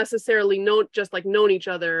have necessarily known each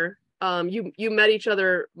other. You met each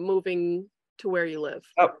other moving to where you live.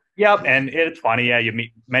 Oh, yep. And it's funny. Yeah, you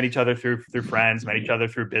met each other through friends, met each other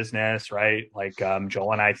through business, right? Like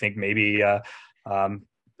Joel and I think maybe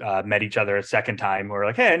met each other a second time. We're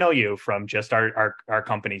like, hey, I know you from just our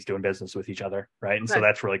companies doing business with each other, right? And so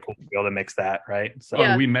that's really cool to be able to mix that, right?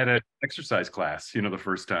 So we met at exercise class, the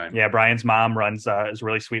first time. Yeah, Brian's mom runs is a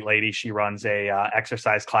really sweet lady. She runs a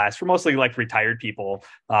exercise class for mostly like retired people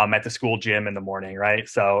at the school gym in the morning, right?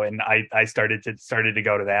 So, and I started to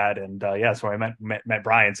go to that, and so I met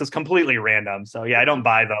Brian. So it's completely random. So yeah, I don't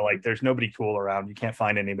buy the like. There's nobody cool around. You can't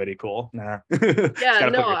find anybody cool. Nah. Yeah,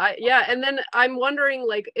 no, and then I'm wondering,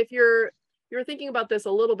 like, if you're thinking about this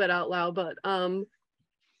a little bit out loud, but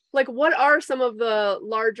like, what are some of the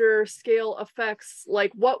larger scale effects?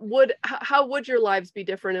 Like, how would your lives be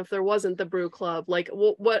different if there wasn't the brew club? Like,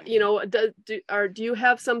 what do you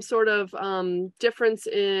have some sort of difference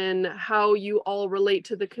in how you all relate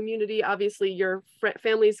to the community? Obviously, your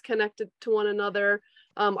family's connected to one another.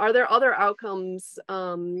 Are there other outcomes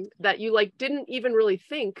that you like didn't even really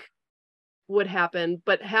think would happen,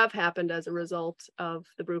 but have happened as a result of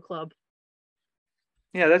the brew club?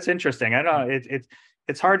 Yeah, that's interesting. I know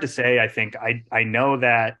it's hard to say. I think I know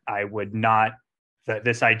that I would not, that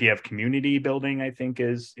this idea of community building, I think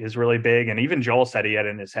is really big. And even Joel said he had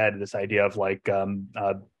in his head this idea of like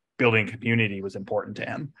building community was important to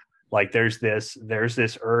him. Like there's this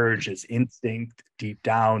urge, this instinct deep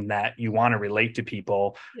down that you want to relate to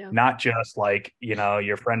people, not just like,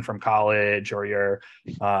 your friend from college or your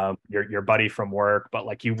buddy from work, but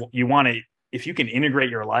like you want to, if you can integrate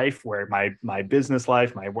your life where my business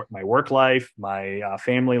life, my work life, my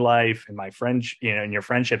family life, and my friends, and your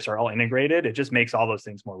friendships are all integrated, it just makes all those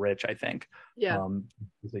things more rich, I think.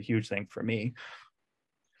 It's a huge thing for me.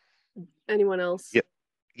 Anyone else?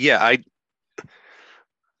 Yeah.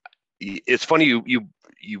 It's funny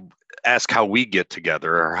you ask how we get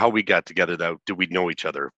together or how we got together. That do we know each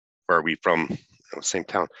other? Or are we from the same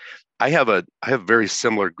town? I have a very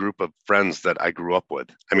similar group of friends that I grew up with.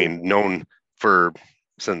 I mean, known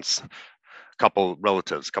since a couple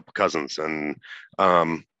relatives, a couple cousins, and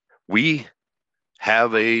we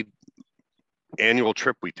have a annual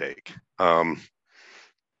trip we take. Have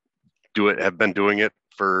been doing it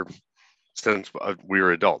since we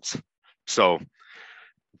were adults. So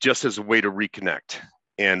just as a way to reconnect.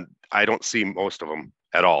 And I don't see most of them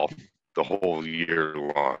at all the whole year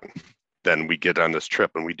long. Then we get on this trip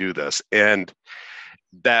and we do this. And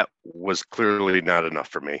that was clearly not enough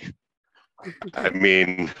for me. I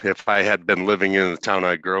mean, if I had been living in the town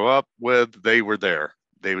I grew up with, they were there.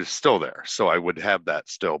 They were still there. So I would have that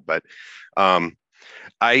still. But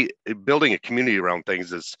building a community around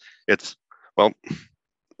things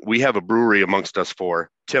we have a brewery amongst us four.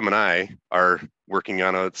 Tim and I are working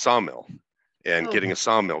on a sawmill and getting a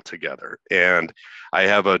sawmill together. And I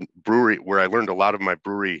have a brewery where I learned a lot of my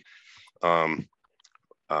brewery. I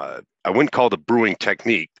wouldn't call it the brewing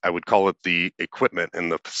technique. I would call it the equipment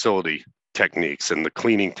and the facility techniques and the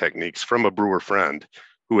cleaning techniques from a brewer friend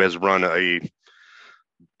who has run a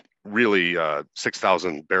really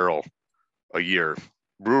 6,000 barrel a year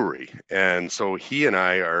brewery. And so he and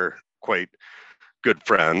I are quite good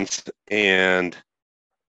friends. And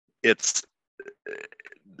it's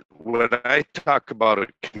when I talk about a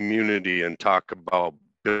community and talk about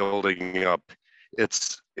building up,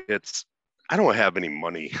 it's I don't have any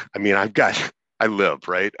money. I mean, I live,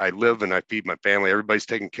 right? I live and I feed my family. Everybody's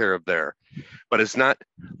taken care of there. But it's not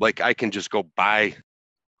like I can just go buy.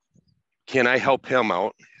 Can I help him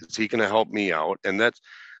out? Is he going to help me out? And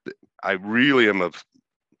I really am a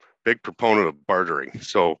big proponent of bartering.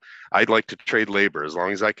 So I'd like to trade labor. As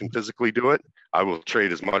long as I can physically do it, I will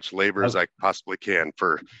trade as much labor as I possibly can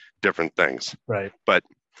for different things. Right. But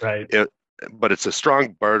right. It's a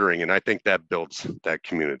strong bartering, and I think that builds that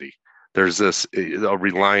community. There's a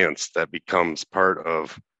reliance that becomes part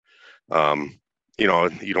of, you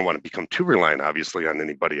don't want to become too reliant, obviously, on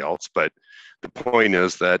anybody else. But the point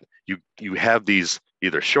is that you have these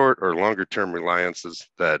either short or longer term reliances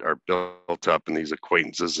that are built up in these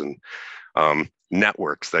acquaintances and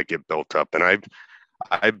networks that get built up. And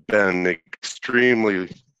I've been extremely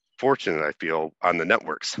fortunate, I feel, on the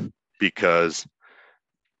networks, because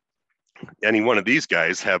any one of these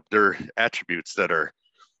guys have their attributes that are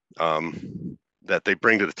that they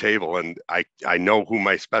bring to the table, and I know who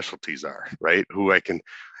my specialties are, right? Who I can,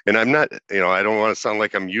 and I'm not, I don't want to sound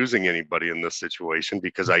like I'm using anybody in this situation,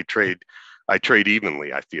 because I trade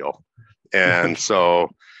evenly, I feel. And so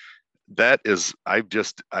that is, I've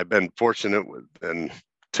been fortunate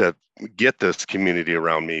to get this community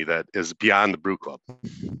around me that is beyond the brew club.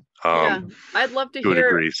 I'd love to hear. To a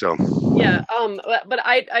degree, so. Yeah, but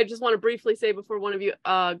I just want to briefly say before one of you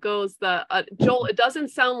goes that Joel, it doesn't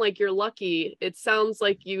sound like you're lucky. It sounds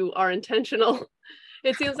like you are intentional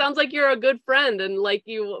sounds like you're a good friend, and like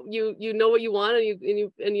you know what you want,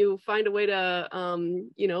 and you find a way to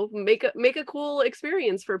make a cool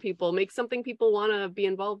experience for people, make something people want to be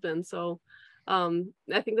involved in. So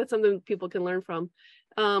I think that's something people can learn from.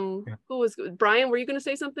 Who was Brian? Were you going to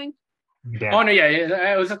say something? Yeah. Oh no, yeah,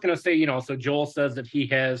 I was just gonna say, so Joel says that he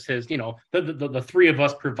has his, the three of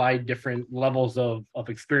us provide different levels of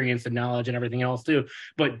experience and knowledge and everything else too,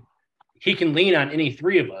 but he can lean on any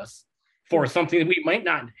three of us for something that we might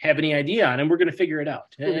not have any idea on, and we're going to figure it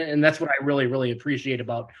out. And that's what I really, really appreciate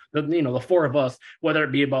about the four of us, whether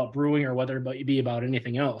it be about brewing or whether it be about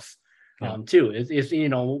anything else, too. Is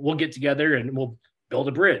we'll get together and we'll build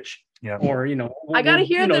a bridge. Yeah. Or I gotta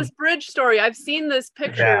hear this bridge story. I've seen this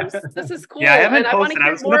pictures. Yeah. This is cool. Yeah, I haven't and posted. I I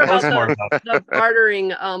want was to hear going to more post about more about the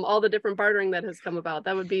bartering, all the different bartering that has come about.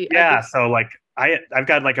 That would be So like I've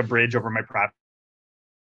got like a bridge over my property.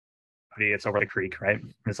 It's over the creek, right?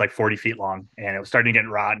 It's like 40 feet long, and it was starting to get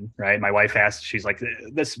rotten, right? My wife asked, she's like,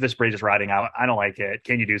 this bridge is rotting out. I don't like it.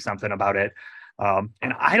 Can you do something about it? And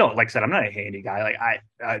I don't, like I said, I'm not a handy guy. Like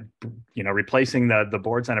I replacing the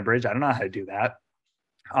boards on a bridge, I don't know how to do that.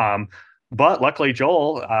 But luckily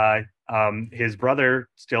Joel, his brother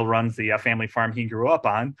still runs the family farm he grew up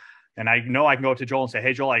on. And I know I can go to Joel and say,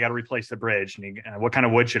 hey, Joel, I got to replace the bridge. And what kind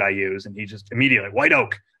of wood should I use? And he just immediately, white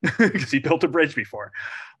oak, because he built a bridge before.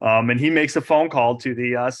 And he makes a phone call to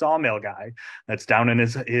the sawmill guy that's down in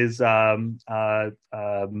his hometown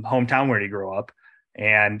where he grew up.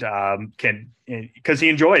 And because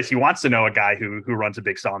he wants to know a guy who runs a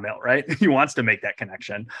big sawmill, right? He wants to make that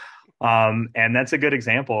connection. And that's a good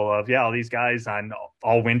example of, all these guys on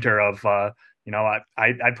all winter of,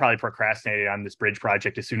 I'd probably procrastinated on this bridge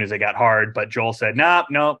project as soon as it got hard, but Joel said, no,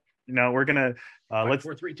 we're going to, let's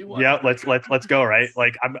 4, 3, 2, 1. Yeah, let's go. Right.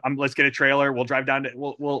 Like let's get a trailer. We'll drive down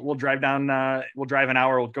we'll drive down, we'll drive an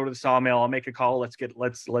hour. We'll go to the sawmill. I'll make a call.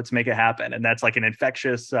 Let's make it happen. And that's like an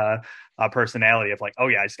infectious, personality of like, oh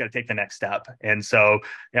yeah, I just got to take the next step. And so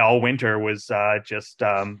all winter was,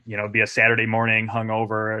 be a Saturday morning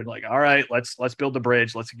hungover, like, all right, let's build the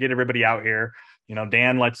bridge. Let's get everybody out here.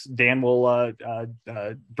 Dan will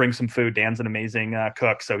bring some food. Dan's an amazing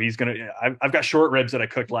cook. So I've got short ribs that I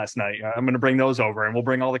cooked last night. I'm going to bring those over, and we'll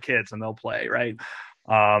bring all the kids and they'll play. Right.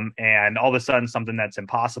 And all of a sudden something that's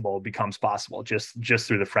impossible becomes possible just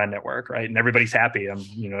through the friend network. Right. And everybody's happy. I'm,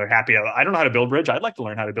 happy. I don't know how to build a bridge. I'd like to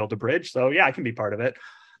learn how to build a bridge. So yeah, I can be part of it.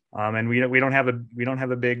 And we don't have a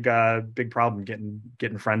big problem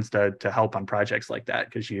getting friends to help on projects like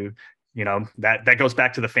that. Cause that goes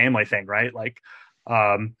back to the family thing, right? Like,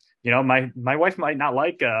 my wife might not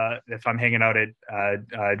like if I'm hanging out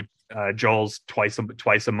at Joel's twice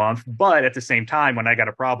a month, but at the same time, when I got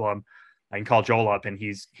a problem, I can call Joel up, and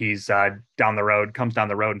he's down the road, comes down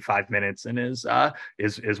the road in 5 minutes, and is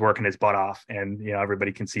working his butt off, and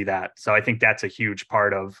everybody can see that. So I think that's a huge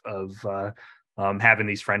part of having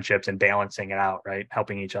these friendships and balancing it out, right?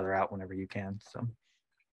 Helping each other out whenever you can. So.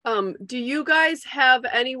 Do you guys have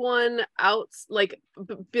anyone out, like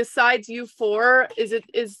besides you four?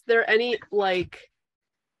 Is there any, like,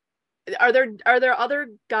 are there other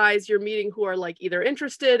guys you're meeting who are like either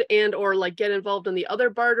interested and or like get involved in the other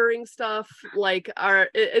bartering stuff? Like,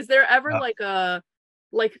 is there ever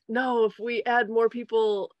no, if we add more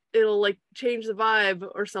people, it'll like change the vibe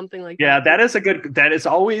or something like that? Yeah, that is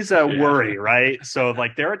always a worry, right? So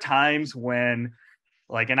like there are times when,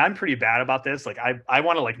 like, and I'm pretty bad about this. Like I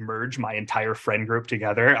want to like merge my entire friend group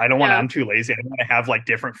together. I don't want to, I'm too lazy. I don't want to have like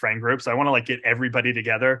different friend groups. I want to like get everybody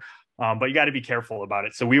together. But you got to be careful about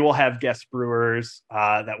it. So we will have guest brewers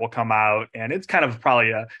that will come out, and it's kind of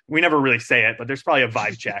probably we never really say it, but there's probably a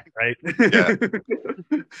vibe check, right? Yeah.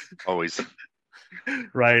 Always.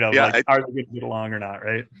 Right. Of like, are they going to get along or not?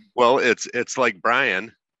 Right. Well, it's like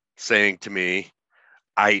Brian saying to me,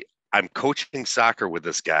 I'm coaching soccer with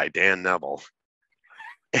this guy, Dan Neville.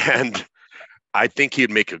 And I think he'd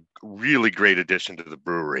make a really great addition to the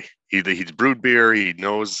brewery. He's brewed beer. He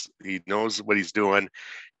knows what he's doing.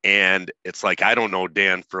 And it's like, I don't know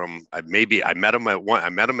Dan from I met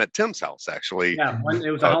him at Tim's house, actually. Yeah,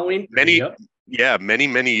 it was a Halloween. Many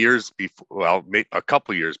years before. Well, a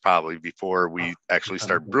couple years probably before we actually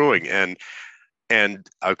started brewing. And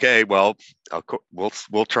okay, well,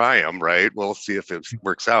 we'll try him, right? We'll see if it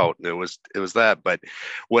works out. And it was that. But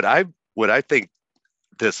what I think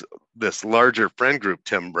this larger friend group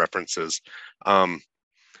Tim references,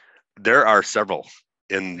 there are several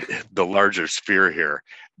in the larger sphere here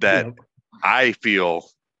that I feel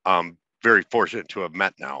very fortunate to have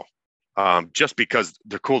met now, just because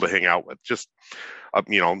they're cool to hang out with, just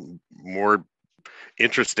more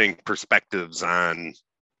interesting perspectives on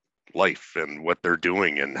life and what they're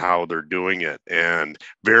doing and how they're doing it, and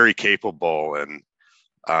very capable and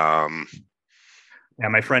Yeah,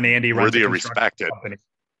 my friend Andy runs a worthy of construction respect. company.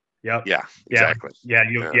 Yep. Yeah, exactly.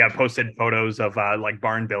 Yeah, posted photos of like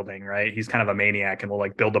barn building, right? He's kind of a maniac and will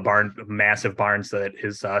like build a massive barn so that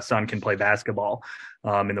his son can play basketball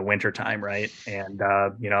in the winter time, right? And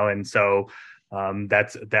and so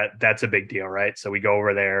that's a big deal, right? So we go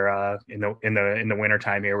over there in the winter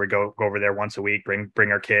time here. We go over there once a week,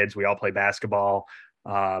 bring our kids, we all play basketball.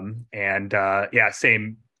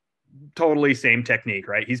 Totally same technique,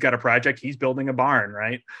 right? He's got a project, he's building a barn,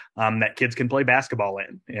 right? That kids can play basketball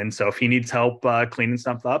in. And so if he needs help cleaning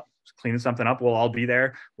something up, we'll all be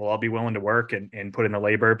there. We'll all be willing to work and put in the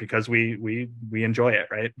labor because we enjoy it,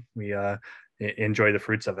 right? We enjoy the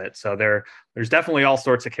fruits of it. So there's definitely all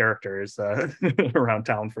sorts of characters around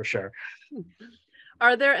town for sure.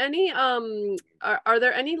 Are there any are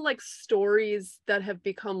there any like stories that have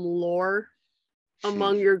become lore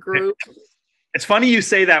among your group? It's funny you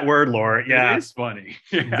say that word, lore. Yeah, it's funny.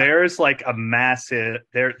 Yeah. There's like a massive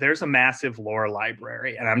there's a massive lore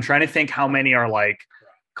library, and I'm trying to think how many are like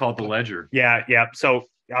called the Ledger. Yeah. So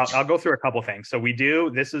I'll go through a couple things. So we do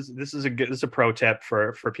this is a pro tip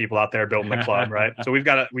for people out there building the club, right? So we've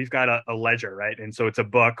got a ledger, right? And so it's a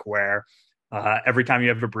book where every time you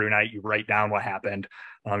have a brew night, you write down what happened.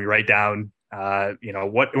 You write down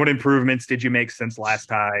what improvements did you make since last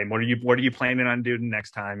time? What are you planning on doing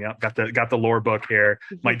next time? Yep, got the lore book here.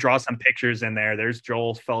 Might draw some pictures in there. There's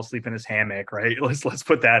Joel fell asleep in his hammock, right? Let's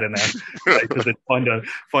put that in there, right? Because it's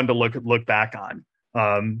fun to look back on.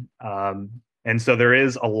 And so there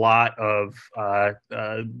is a lot of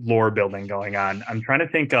lore building going on. I'm trying to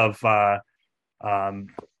think of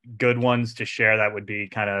good ones to share that would be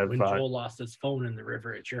kind of when Joel lost his phone in the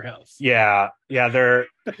river at your house. Yeah, they're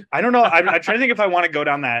I don't know. I'm trying to think if I want to go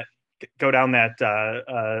down that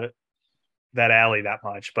that alley that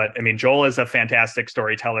much, but I mean Joel is a fantastic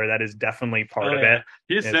storyteller. That is definitely part of it.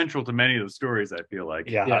 He is central to many of the stories, I feel like.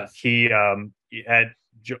 Yeah, yes. He had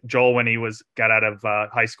Joel when he got out of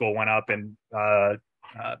high school, went up and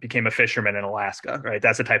became a fisherman in Alaska, right?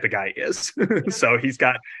 That's the type of guy he is. So he's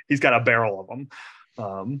got a barrel of them.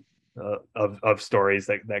 Of stories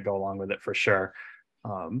that go along with it for sure.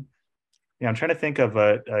 I'm trying to think of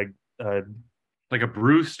a like a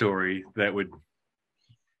brew story that would,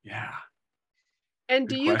 yeah. And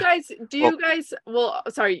do you guys? Well,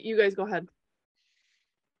 sorry, you guys go ahead. I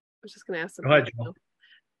was just gonna ask them. Go ahead, Joel.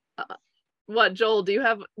 What, Joel? Do you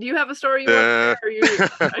have a story you want to share? Are you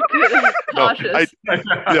cautious?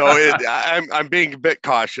 I'm being a bit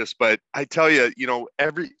cautious, but I tell you,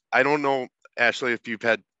 I don't know. Ashley, if you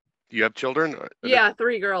have children? Yeah,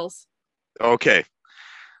 3 girls. Okay.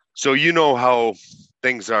 So you know how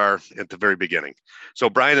things are at the very beginning. So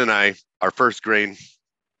Brian and I, our first grain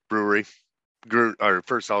brewery, our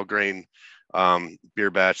first all grain beer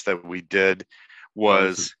batch that we did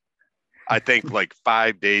was, I think, like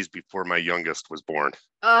 5 days before my youngest was born.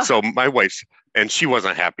 So my wife's, and she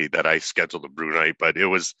wasn't happy that I scheduled a brew night, but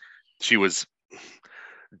she was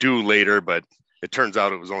due later, but it turns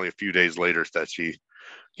out it was only a few days later that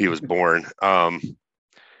he was born.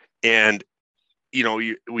 And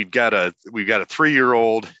we've got a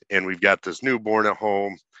 3-year-old and we've got this newborn at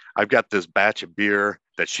home. I've got this batch of beer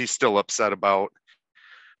that she's still upset about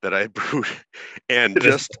that I brewed, and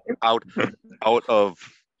just out of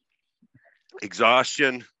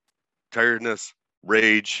exhaustion, tiredness,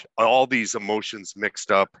 rage, all these emotions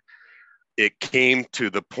mixed up, it came to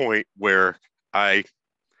the point where I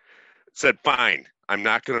said, fine, I'm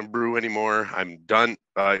not going to brew anymore. I'm done.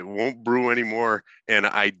 I won't brew anymore. And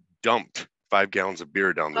I dumped 5 gallons of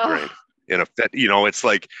beer down the drain in a fit. It's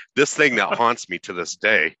like this thing that haunts me to this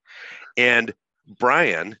day. And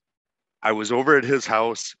Brian, I was over at his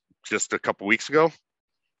house just a couple weeks ago.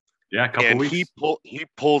 Yeah, a couple weeks. He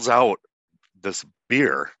pulls out this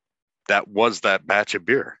beer that was that batch of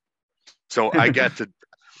beer. So I got to,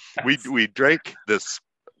 we drank this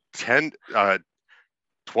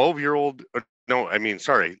 12-year-old,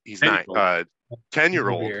 he's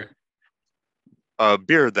 10-year-old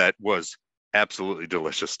beer that was absolutely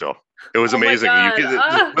delicious still. It was amazing. You get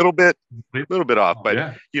a little bit off,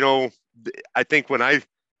 but I think when I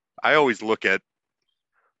always look at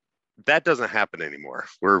that doesn't happen anymore.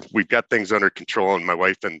 We've got things under control, and my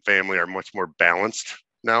wife and family are much more balanced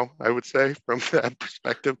now, I would say, from that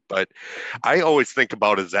perspective. But I always think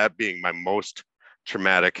about as that being my most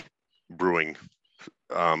traumatic brewing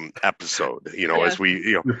episode, as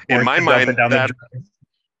we, in my mind,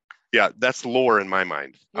 that's lore in my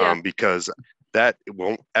mind, because that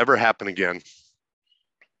won't ever happen again.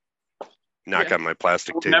 knock on my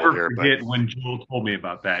plastic I'll table never here. forget when Joel told me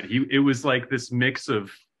about that. It was like this mix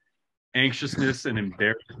of anxiousness and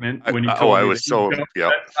embarrassment when you told I me was that so you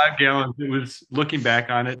yep. that 5 gallons. It was looking back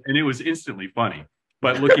on it, and it was instantly funny.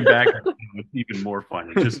 But looking back, it was even more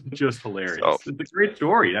funny. Just hilarious. So, It's a great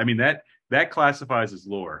story. I mean, that classifies as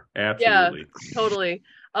lore. Absolutely. Yeah, totally.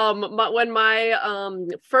 When my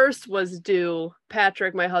first was due,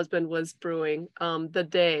 Patrick, my husband, was brewing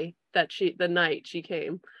the night she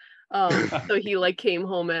came. So he like came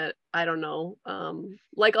home at, I don't know,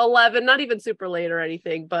 like 11, not even super late or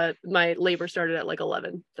anything, but my labor started at like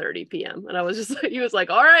 11:30 p.m. And I was just, he was like,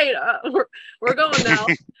 all right, we're going now.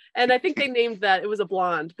 And I think they named that, it was a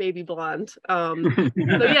blonde, baby blonde. So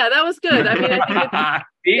yeah, that was good. I mean, I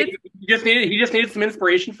think he just needed some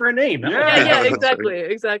inspiration for a name. Yeah,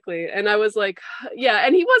 exactly. And I was like, yeah,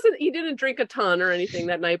 and he didn't drink a ton or anything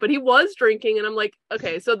that night, but he was drinking. And I'm like,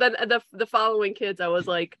 okay. So then the following kids, I was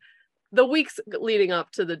like, the weeks leading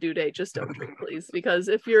up to the due date, just don't drink, please, because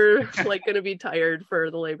if you're like going to be tired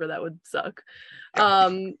for the labor, that would suck.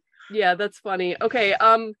 Yeah, that's funny. Okay.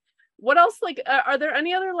 What else, like, are there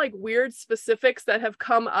any other like weird specifics that have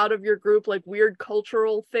come out of your group, like weird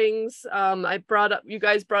cultural things? You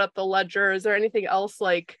guys brought up the ledger. Is there anything else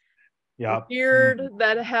like weird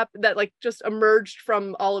that happened that like just emerged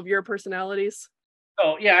from all of your personalities?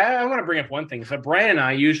 Oh yeah, I want to bring up one thing. So Brian and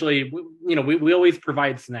I usually, we always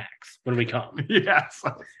provide snacks when we come. Yes.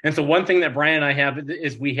 And so one thing that Brian and I have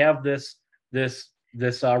is we have this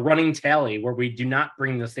running tally where we do not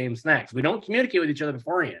bring the same snacks. We don't communicate with each other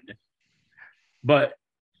beforehand, but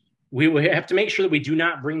we have to make sure that we do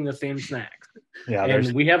not bring the same snacks. Yeah,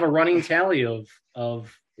 and we have a running tally of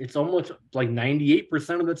it's almost like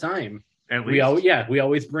 98% of the time. At least. We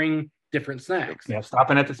always bring different snacks. Yeah,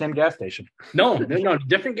 stopping at the same gas station. No,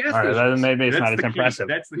 different gas stations. Right, maybe it's not as impressive.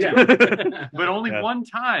 That's the key. But only one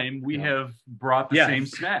time we have brought the same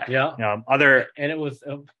snack. Yeah. And it was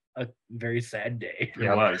a very sad day. It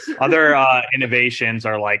was. Other innovations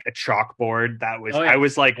are like a chalkboard. I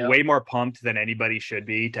was like way more pumped than anybody should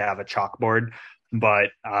be to have a chalkboard, but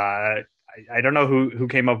I don't know who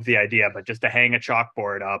came up with the idea, but just to hang a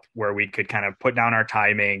chalkboard up where we could kind of put down our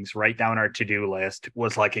timings, write down our to-do list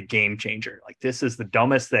was like a game changer. Like, this is the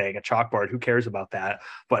dumbest thing, a chalkboard. Who cares about that?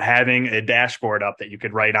 But having a dashboard up that you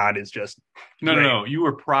could write on is just No. You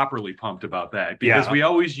were properly pumped about that because we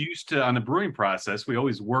always used to, on the brewing process, we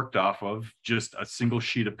always worked off of just a single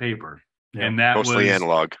sheet of paper. Yep. And that mostly was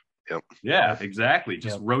analog. Yep. Yeah, exactly.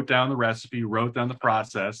 Just wrote down the recipe, wrote down the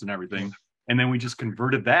process and everything. And then we just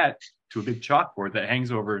converted that to a big chalkboard that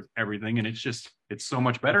hangs over everything. And it's so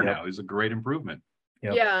much better now. It's a great improvement.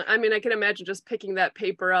 Yep. Yeah. I mean, I can imagine just picking that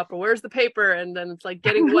paper up, or where's the paper? And then it's like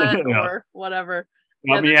getting wet or whatever.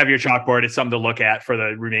 Well, you have your chalkboard. It's something to look at for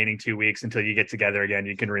the remaining 2 weeks until you get together again.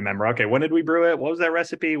 You can remember, okay, when did we brew it? What was that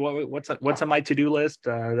recipe? What's on my to-do list?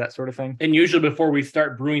 That sort of thing. And usually before we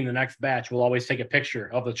start brewing the next batch, we'll always take a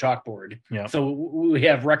picture of the chalkboard. Yeah. So we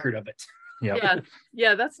have record of it. Yep.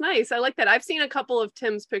 Yeah, that's nice. I like that. I've seen a couple of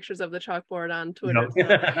Tim's pictures of the chalkboard on Twitter.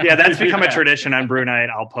 Yep. Yeah, that's become a tradition on Brew Night.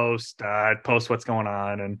 I'll post what's going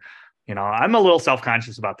on, and I'm a little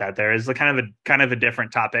self-conscious about that. There is a kind of a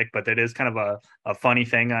different topic, but it is kind of a funny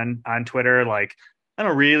thing on Twitter. Like, I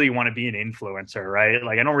don't really want to be an influencer, right?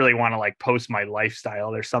 Like, I don't really want to like post my lifestyle.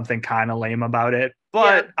 There's something kind of lame about it,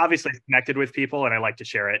 but obviously connected with people, and I like to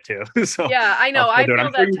share it too. So yeah, I know. I feel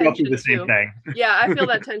that tension the same thing. Yeah, I feel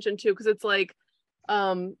that tension too, because it's like,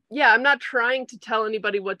 I'm not trying to tell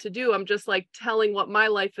anybody what to do. I'm just like telling what my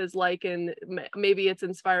life is like, and maybe it's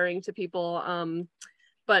inspiring to people.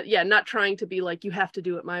 But yeah, not trying to be like, you have to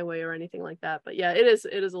do it my way or anything like that. But yeah, it is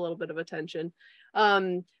a little bit of a tension.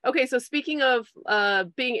 Okay, so speaking of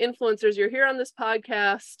being influencers, you're here on this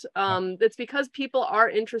podcast. It's because people are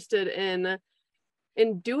interested in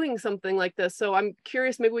doing something like this. So I'm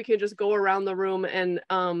curious, maybe we can just go around the room, and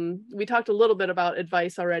we talked a little bit about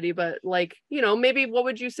advice already, but like, maybe what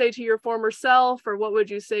would you say to your former self, or what would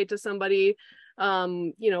you say to somebody,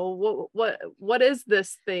 what is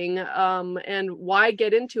this thing, and why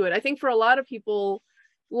get into it? I think for a lot of people,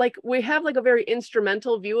 like, we have like a very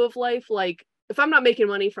instrumental view of life. Like, if I'm not making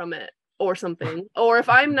money from it or something, or if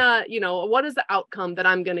I'm not, what is the outcome that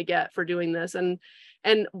I'm going to get for doing this? And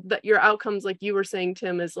that your outcomes, like you were saying,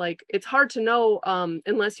 Tim, is like, it's hard to know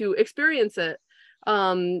unless you experience it.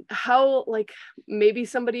 How, like, maybe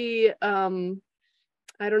somebody,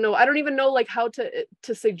 I don't know. I don't even know like how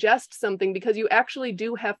to suggest something, because you actually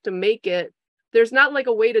do have to make it. There's not like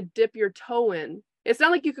a way to dip your toe in. It's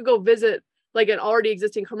not like you could go visit like an already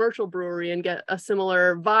existing commercial brewery and get a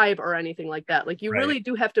similar vibe or anything like that. Like, you really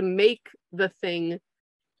do have to make the thing.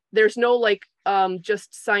 There's no like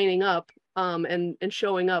just signing up. and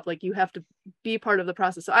showing up. Like, you have to be part of the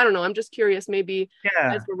process. So I don't know, I'm just curious, maybe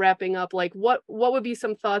as we're wrapping up, like what would be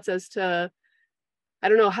some thoughts as to, I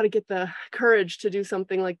don't know, how to get the courage to do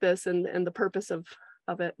something like this, and the purpose of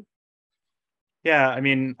it. Yeah, I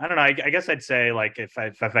mean, I don't know. I guess I'd say, like,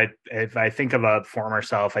 if I think of a former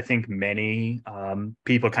self, I think many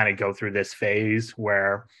people kind of go through this phase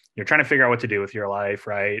where you're trying to figure out what to do with your life,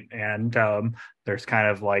 right? And there's kind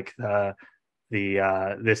of like the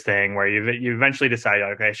this thing where you eventually decide,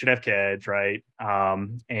 okay, I should have kids, right?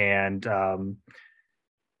 And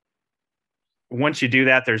once you do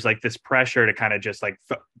that, there's like this pressure to kind of just like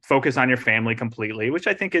focus on your family completely, which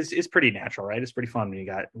I think is pretty natural, right? It's pretty fun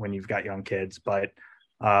when you've got young kids, but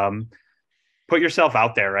put yourself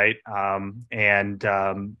out there, right? And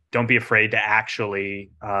don't be afraid to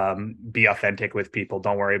actually be authentic with people.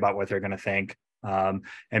 Don't worry about what they're going to think,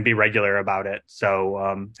 and be regular about it.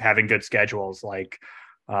 So having good schedules, like,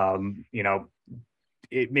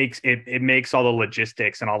 it makes all the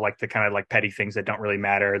logistics and all like the kind of like petty things that don't really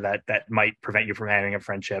matter that might prevent you from having a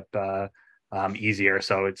friendship easier.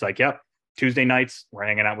 So it's like, yep, Tuesday nights we're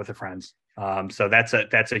hanging out with the friends. So that's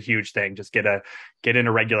a huge thing. Just get in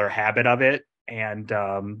a regular habit of it. And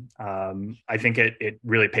I think it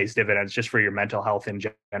really pays dividends just for your mental health in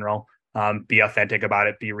general. Be authentic about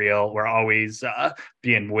it, be real. We're always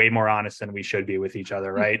being way more honest than we should be with each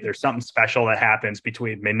other, right? There's something special that happens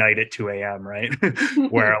between midnight at 2 a.m., right?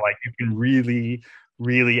 Where like you can really,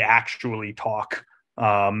 really actually talk.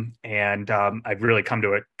 And I've really come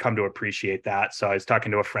to appreciate that. So I was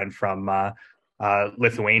talking to a friend from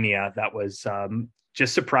Lithuania that was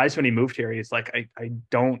just surprised when he moved here. He's like, I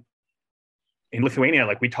don't, in Lithuania,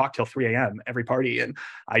 like we talk till 3 a.m. every party, and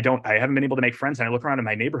I haven't been able to make friends. And I look around in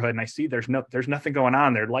my neighborhood and I see there's nothing going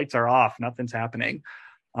on. Their lights are off, nothing's happening.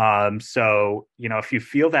 So, if you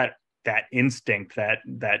feel that instinct that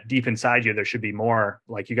deep inside you, there should be more,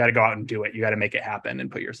 like, you got to go out and do it. You got to make it happen and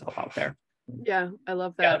put yourself out there. Yeah, I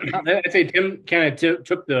love that. Yeah, I'd say Tim kind of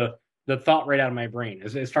took the thought right out of my brain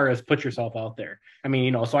as far as put yourself out there. I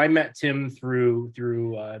mean, so I met Tim through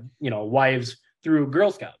wives through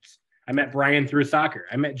Girl Scouts. I met Brian through soccer.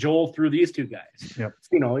 I met Joel through these two guys. Yep.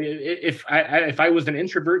 If I was an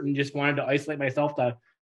introvert and just wanted to isolate myself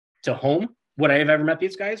to home, would I have ever met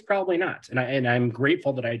these guys? Probably not. And I'm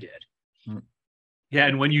grateful that I did. Yeah,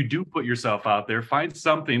 and when you do put yourself out there, find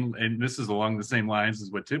something, and this is along the same lines as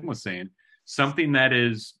what Tim was saying, something that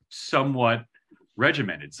is somewhat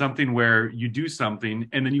regimented, something where you do something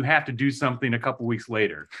and then you have to do something a couple weeks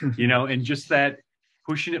later, and just that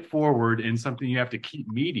pushing it forward and something you have to keep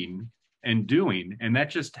meeting and doing. And that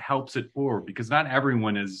just helps it forward, because not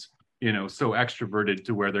everyone is, so extroverted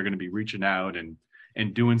to where they're going to be reaching out and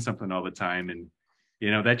doing something all the time. And,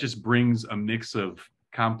 that just brings a mix of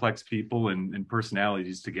complex people and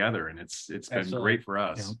personalities together. And it's been great for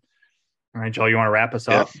us. Yeah. All right, Joel, you want to wrap us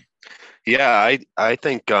up? Yeah, I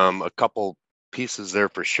think a couple pieces there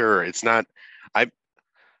for sure. It's not,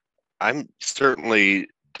 I'm certainly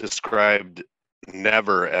described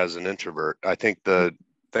never as an introvert. I think the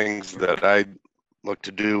things that I look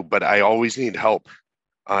to do, but I always need help.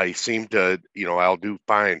 I seem to, I'll do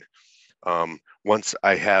fine once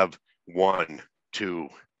I have 1-2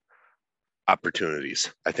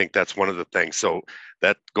 opportunities. I think that's one of the things. So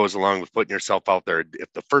that goes along with putting yourself out there.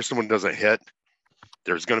 If the first one doesn't hit,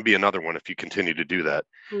 there's going to be another one if you continue to do that.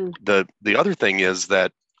 The other thing is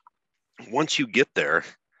that once you get there,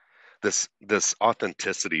 this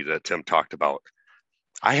authenticity that Tim talked about,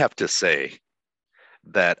 I have to say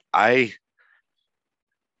that I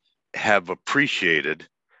have appreciated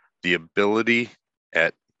the ability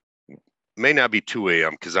at, may not be 2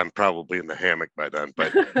 a.m. because I'm probably in the hammock by then,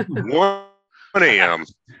 but 1 a.m.,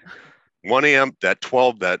 that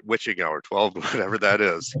 12, that witching hour, 12, whatever that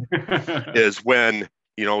is when,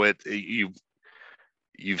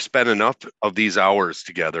 you've spent enough of these hours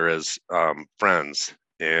together as friends.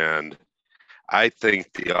 And I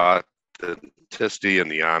think the authenticity and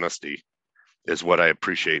the honesty is what I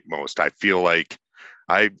appreciate most. I feel like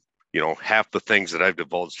half the things that I've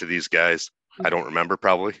divulged to these guys, I don't remember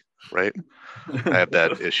probably, right? I have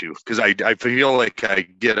that issue because I feel like I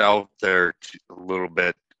get out there a little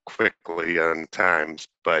bit quickly on times,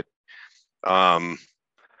 but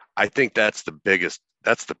I think that's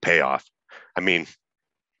the payoff. I mean,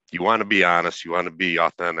 you want to be honest, you want to be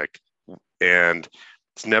authentic, and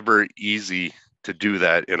it's never easy to do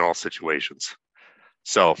that in all situations.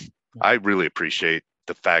 So I really appreciate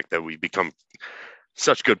the fact that we become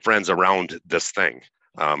such good friends around this thing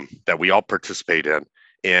that we all participate in.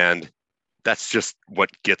 And that's just what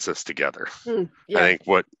gets us together. Yeah. I think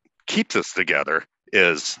what keeps us together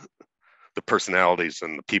is the personalities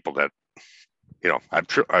and the people that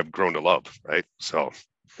I've grown to love, right? So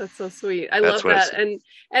that's so sweet. I love that. And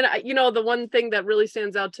the one thing that really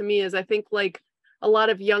stands out to me is I think like a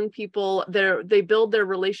lot of young people they build their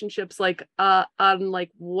relationships like on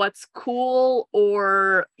like what's cool,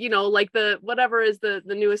 or like the whatever is the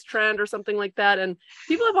newest trend or something like that, and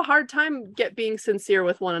people have a hard time being sincere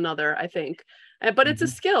with one another, I think. But it's a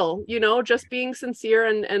skill, just being sincere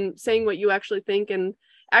and saying what you actually think, and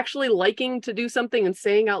actually liking to do something and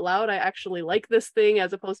saying out loud, I actually like this thing,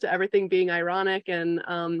 as opposed to everything being ironic. And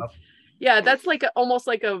that's like almost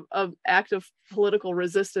like a act of political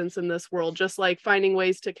resistance in this world, just like finding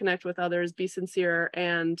ways to connect with others, be sincere,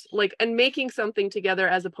 and making something together,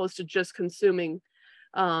 as opposed to just consuming,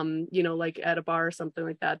 like at a bar or something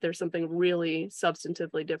like that. There's something really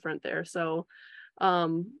substantively different there. So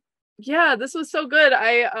this was so good.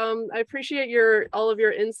 I appreciate all of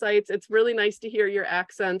your insights. It's really nice to hear your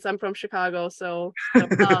accents. I'm from Chicago, so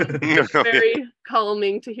it's very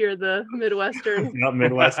calming to hear the Midwestern.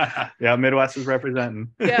 Midwest. Yeah, Midwest is representing.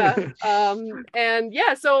 So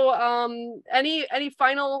any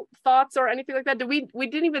final thoughts or anything like that? We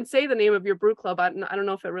didn't even say the name of your brew club. I don't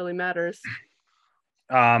know if it really matters.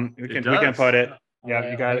 We can put it.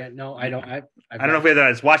 Yeah, you got it. No, I don't. I don't know if we have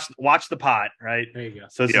that. Watch the pot, right? There you go.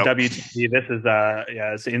 So this is WTP. This is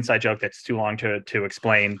it's an inside joke that's too long to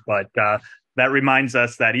explain, but that reminds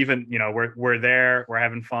us that even we're there, we're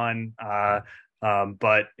having fun,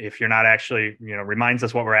 but if you're not actually reminds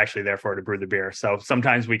us what we're actually there for, to brew the beer. So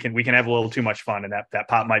sometimes we can have a little too much fun, and that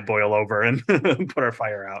pot might boil over and put our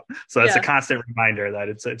fire out. So it's a constant reminder that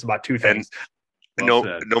it's about two things.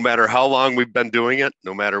 No matter how long we've been doing it,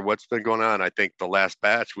 no matter what's been going on, I think the last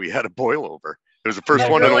batch we had a boil over. It was the first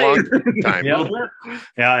one in a long time.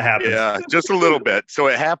 Yeah, it happens. Yeah, just a little bit. So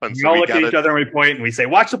it happens. We all look at each other and we point and we say,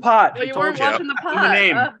 "Watch the pot." Well, you weren't watching the pot. The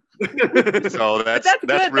name. So that's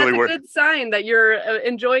good. really a good sign that you're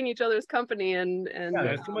enjoing each other's company and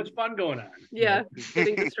there's too much fun going on. Yeah,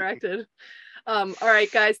 getting distracted. All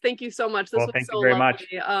right, guys, thank you so much. This was so very lovely.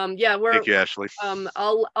 Thank you, Ashley.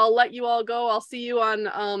 I'll let you all go. I'll see you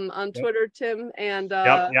on Twitter, Tim, and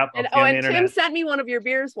Tim sent me one of your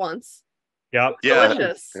beers once. Yep.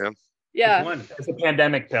 Delicious. Yeah. It's a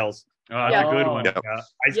pandemic pills. Oh, that's a good one.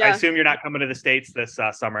 I assume you're not coming to the States this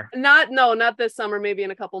summer. Not this summer. Maybe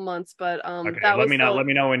in a couple months. But let me know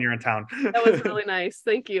when you're in town. That was really nice.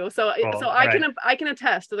 Thank you. So cool. I can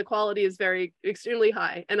attest the quality is extremely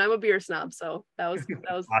high, and I'm a beer snob, so that was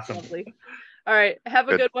awesome. Lovely. All right, have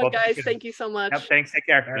a good one, guys. Thank you so much. Yep, thanks. Take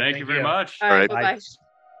care. Thank you very much. All right, bye.